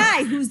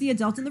tell me, who's the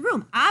adult in the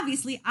room?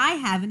 Obviously, I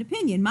have an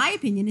opinion. My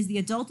opinion is the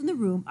adult in the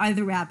room are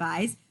the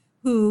rabbis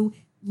who,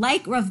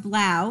 like Rav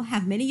Blau,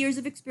 have many years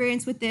of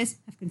experience with this,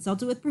 have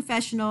consulted with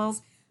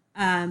professionals,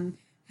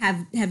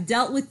 have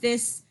dealt with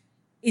this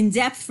in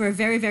depth for a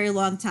very, very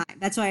long time.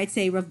 That's why I'd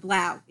say Rav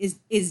Blau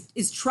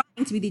is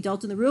trying to be the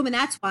adult in the room, and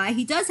that's why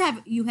he does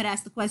have. You had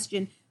asked the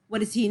question, what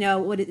does he know?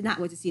 What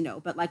does he know?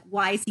 But like,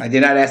 why is he? I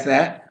did not ask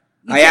that.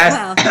 I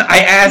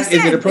asked,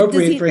 is it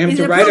appropriate for him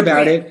to write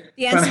about it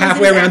from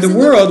halfway around the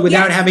world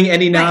without having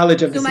any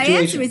knowledge of the situation? So my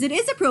answer is it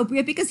is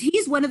appropriate because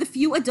he's one of the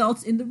few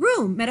adults in the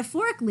room,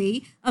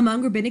 metaphorically,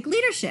 among rabbinic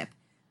leadership.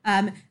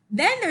 Then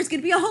there's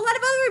going to be a whole lot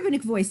of other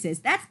rabbinic voices.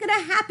 That's going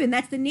to happen.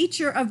 That's the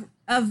nature of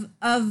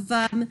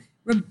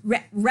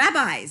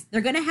rabbis.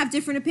 They're going to have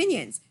different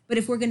opinions. But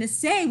if we're going to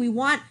say we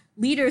want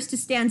leaders to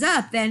stand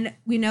up, then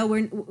we know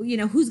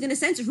who's going to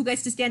censor who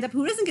gets to stand up,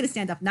 who isn't going to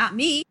stand up, not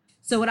me.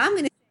 So what I'm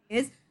going to say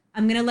is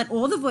I'm going to let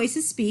all the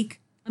voices speak.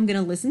 I'm going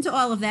to listen to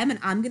all of them, and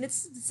I'm going to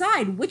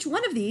decide which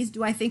one of these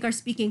do I think are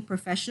speaking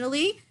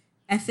professionally,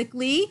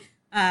 ethically,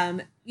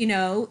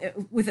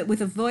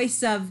 with a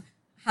voice of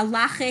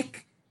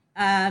halachic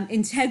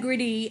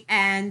integrity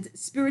and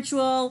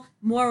spiritual,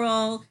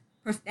 moral,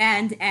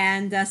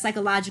 and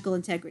psychological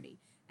integrity.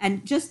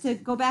 And just to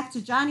go back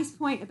to Johnny's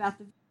point about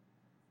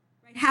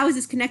how is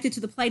this connected to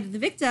the plight of the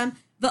victim?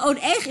 V'od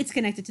ech, it's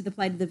connected to the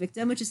plight of the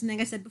victim, which is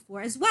something I said before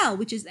as well,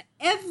 which is that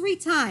every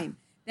time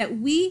that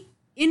we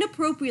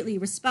inappropriately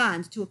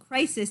respond to a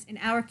crisis in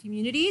our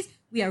communities,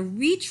 we are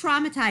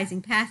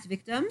re-traumatizing past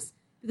victims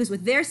because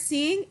what they're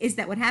seeing is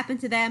that what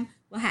happened to them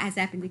has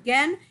happened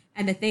again,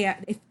 and that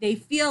if they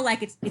feel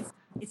like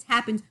it's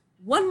happened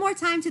one more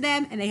time to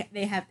them, and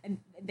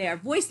they are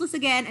voiceless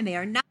again, and they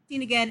are not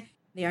seen again,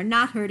 they are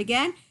not heard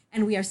again,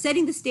 and we are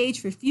setting the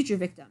stage for future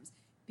victims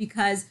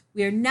because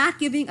we are not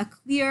giving a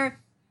clear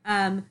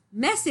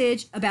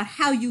message about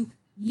how you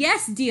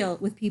deal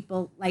with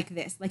people like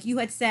this. Like you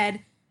had said,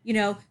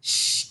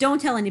 shh,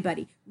 don't tell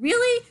anybody.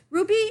 Really,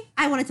 Ruby?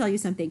 I want to tell you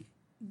something.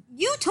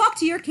 You talk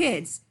to your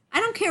kids. I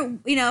don't care,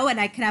 and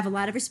I can have a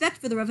lot of respect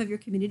for the Rav of your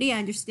community. I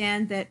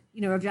understand that,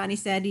 Rav Johnny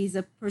said he's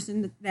a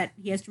person that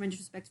he has tremendous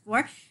respect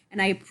for,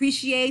 and I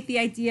appreciate the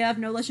idea of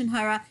no lashon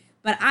hara,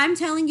 but I'm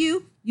telling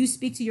you, you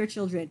speak to your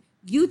children.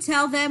 You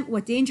tell them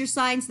what danger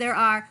signs there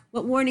are,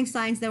 what warning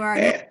signs there are.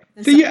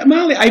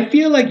 Molly, I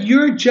feel like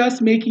you're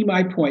just making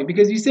my point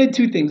because you said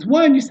two things.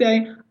 One, you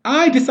say,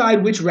 I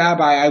decide which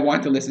rabbi I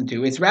want to listen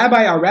to. It's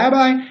rabbi our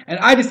rabbi, and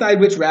I decide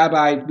which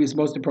rabbi is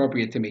most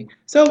appropriate to me.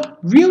 So,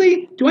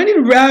 really? Do I need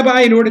a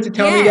rabbi in order to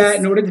tell me that?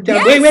 In order to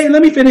tell me, wait,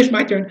 let me finish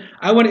my turn.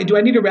 Do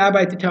I need a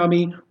rabbi to tell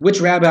me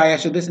which rabbi I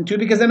should listen to?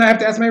 Because then I have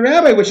to ask my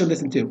rabbi which to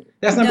listen to.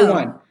 That's number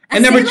one.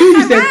 And number two,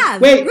 you said,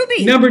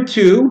 Ruby. Number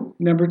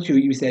two,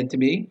 you said to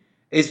me,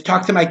 is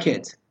talk to my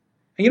kids.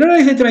 And you know what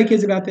I said to my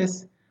kids about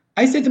this?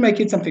 I said to my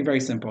kids something very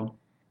simple.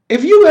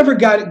 If you ever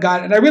got,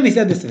 and I really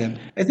said this to them,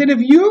 I said,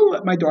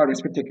 my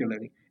daughters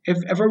particularly,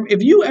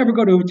 if you ever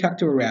go to talk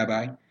to a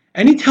rabbi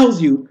and he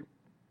tells you,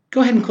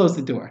 go ahead and close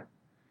the door.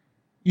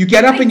 You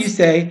get up and you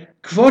say,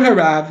 Kvod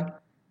Harav,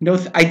 no,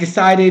 I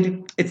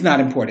decided it's not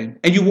important.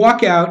 And you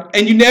walk out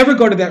and you never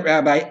go to that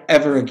rabbi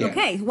ever again.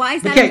 Okay, why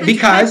is that? Okay,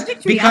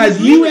 because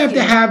you have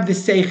to have the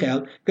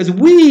seichel, because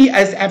we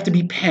have to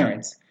be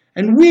parents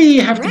and we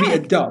have to be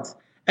adults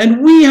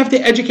and we have to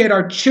educate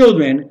our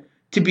children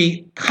to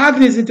be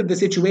cognizant of the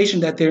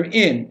situation that they're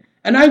in.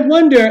 And I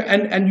wonder,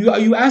 and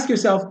you ask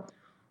yourself,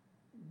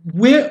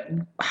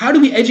 how do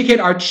we educate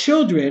our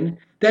children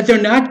that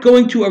they're not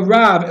going to a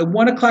Rav at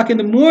 1 o'clock in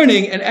the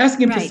morning and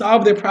asking him to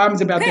solve their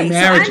problems about their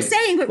marriages? So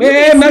I'm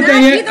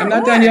saying, I'm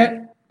not done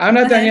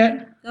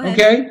yet.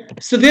 Okay?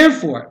 So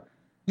therefore,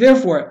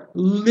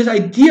 this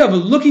idea of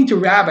looking to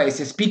rabbis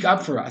to speak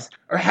up for us,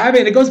 or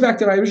having, it goes back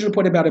to my original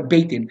point about a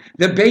Beit Din.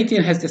 The Beit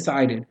Din has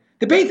decided.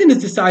 The Beit Din has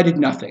decided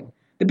nothing.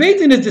 The Beit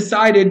Din has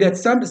decided that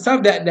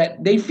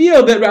that they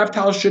feel that Rav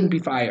Tal shouldn't be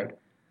fired.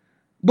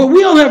 But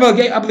we all have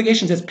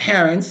obligations as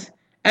parents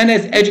and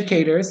as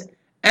educators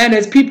and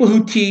as people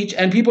who teach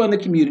and people in the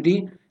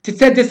community to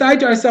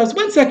decide to ourselves,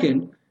 1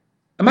 second,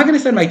 am I going to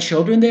send my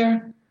children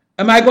there?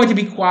 Am I going to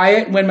be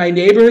quiet when my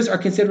neighbors are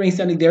considering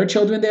sending their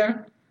children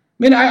there?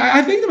 I mean,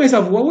 I think to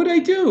myself, what would I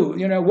do?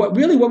 What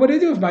would I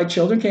do if my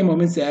children came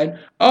home and said,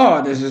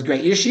 oh, this is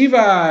great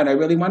yeshiva and I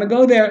really want to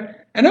go there?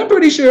 And I'm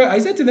pretty sure, I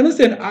said to them,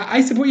 listen,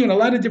 I support you in a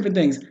lot of different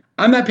things.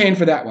 I'm not paying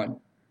for that one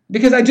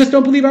because I just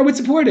don't believe I would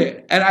support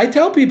it. And I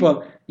tell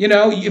people,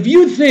 If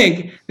you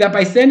think that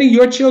by sending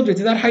your children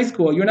to that high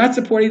school, you're not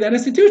supporting that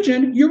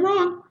institution, you're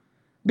wrong.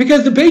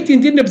 Because the Beit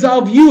Din didn't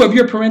absolve you of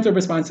your parental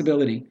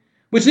responsibility.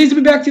 Which leads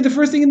me back to the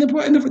first thing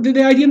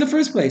the idea in the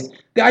first place.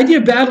 The idea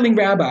of battling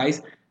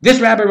rabbis. This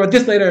rabbi wrote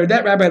this letter, or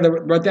that rabbi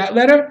wrote that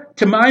letter,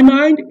 to my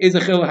mind, is a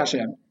chilul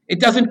Hashem.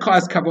 It doesn't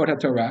cause kavod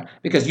HaTorah,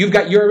 because you've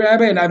got your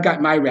rabbi and I've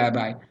got my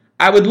rabbi.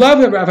 I would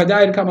love if Rav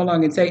Hadai to come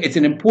along and say, it's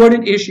an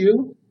important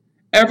issue.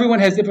 Everyone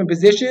has different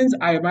positions.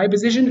 I have my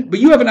position, but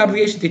you have an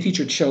obligation to teach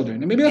your children.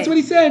 And maybe that's what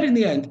he said in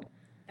the end.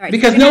 Right,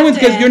 because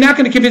you're not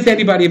going to convince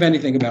anybody of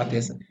anything about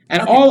this.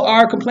 And all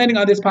our complaining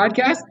on this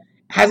podcast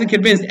hasn't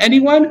convinced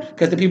anyone,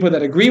 because the people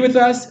that agree with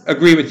us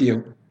agree with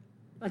you.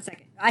 1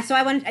 second.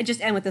 I want to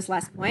just end with this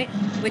last point,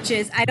 which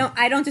is I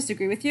don't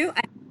disagree with you.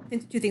 I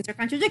think the two things are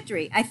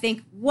contradictory. I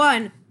think,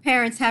 one,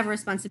 parents have a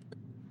responsibility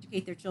to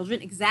educate their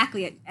children,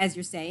 exactly as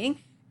you're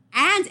saying.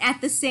 And at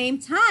the same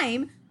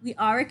time, we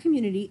are a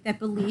community that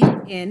believes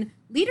in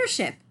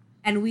leadership.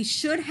 And we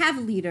should have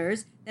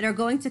leaders that are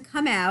going to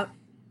come out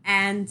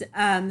and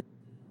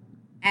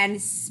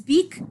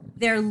speak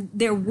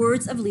their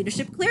words of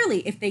leadership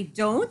clearly. If they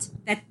don't,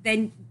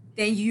 then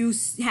you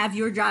have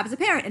your job as a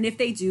parent. And if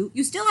they do,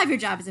 you still have your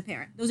job as a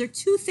parent. Those are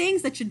two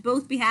things that should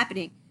both be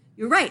happening.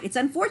 You're right. It's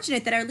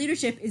unfortunate that our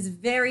leadership is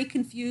very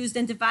confused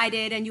and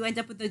divided, and you end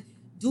up with the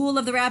duel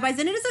of the rabbis,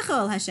 and it is a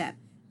chilul Hashem.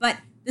 But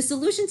the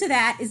solution to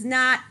that is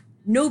not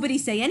nobody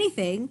say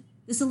anything.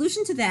 The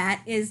solution to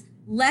that is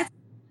let's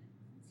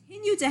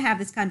continue to have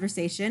this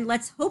conversation.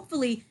 Let's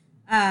hopefully,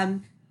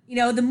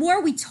 the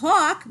more we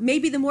talk,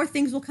 maybe the more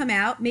things will come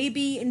out.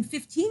 Maybe in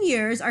 15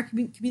 years, our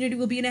community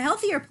will be in a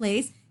healthier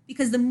place,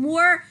 because the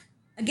more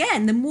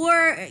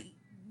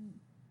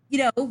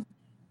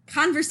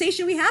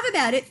conversation we have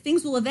about it,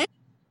 things will eventually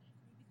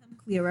become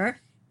clearer,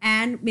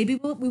 and maybe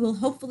we will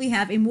hopefully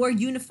have a more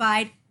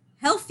unified,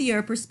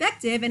 healthier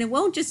perspective, and it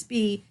won't just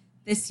be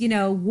this,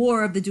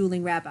 war of the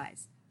dueling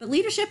rabbis. But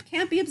leadership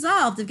can't be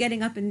absolved of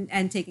getting up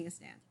and taking a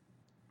stand.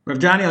 Rav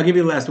Johnny, I'll give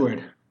you the last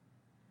word.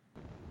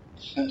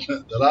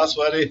 The last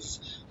word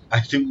is, I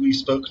think we've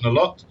spoken a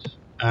lot,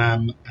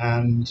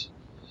 and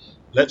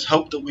let's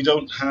hope that we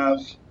don't have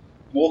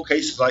more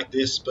cases like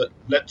this, but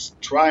let's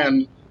try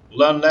and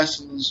learn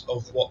lessons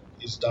of what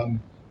is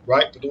done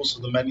right, but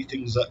also the many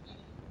things that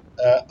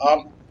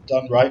aren't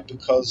done right,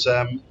 because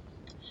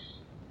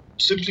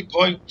simply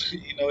point,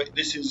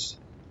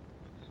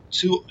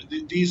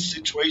 these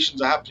situations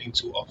are happening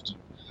too often,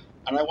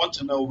 and I want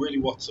to know really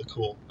what's the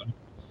cause. And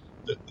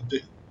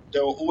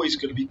there are always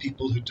going to be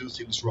people who do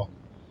things wrong,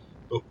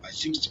 but it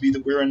seems to be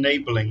that we're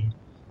enabling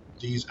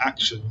these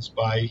actions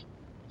by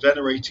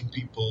venerating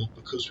people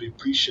because we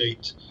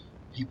appreciate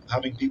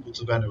having people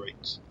to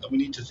venerate, and we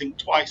need to think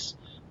twice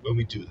when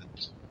we do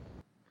that.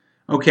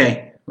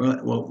 Okay,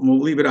 well, we'll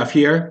leave it off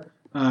here.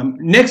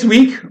 Next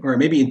week, or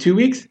maybe in 2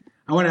 weeks,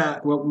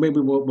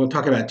 we'll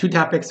talk about two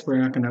topics.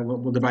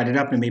 We'll divide it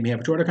up and maybe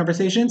have shorter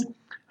conversations.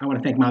 I want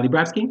to thank Mali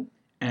Bravsky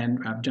and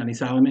Johnny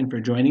Solomon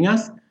for joining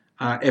us.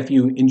 If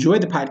you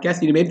enjoyed the podcast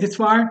and you made it this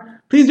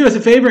far, please do us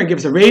a favor and give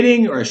us a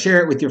rating or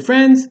share it with your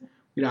friends.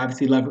 We'd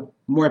obviously love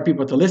more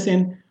people to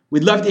listen.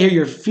 We'd love to hear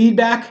your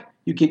feedback.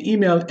 You can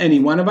email any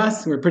one of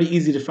us. We're pretty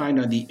easy to find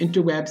on the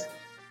interwebs.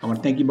 I want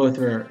to thank you both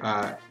for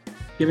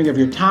giving of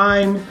your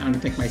time. I want to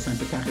thank my son,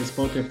 Petach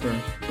Spolter,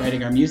 for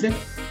writing our music.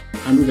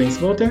 I'm Ruben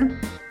Spolter,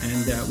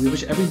 and we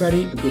wish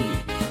everybody a good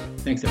week.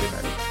 Thanks,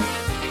 everybody.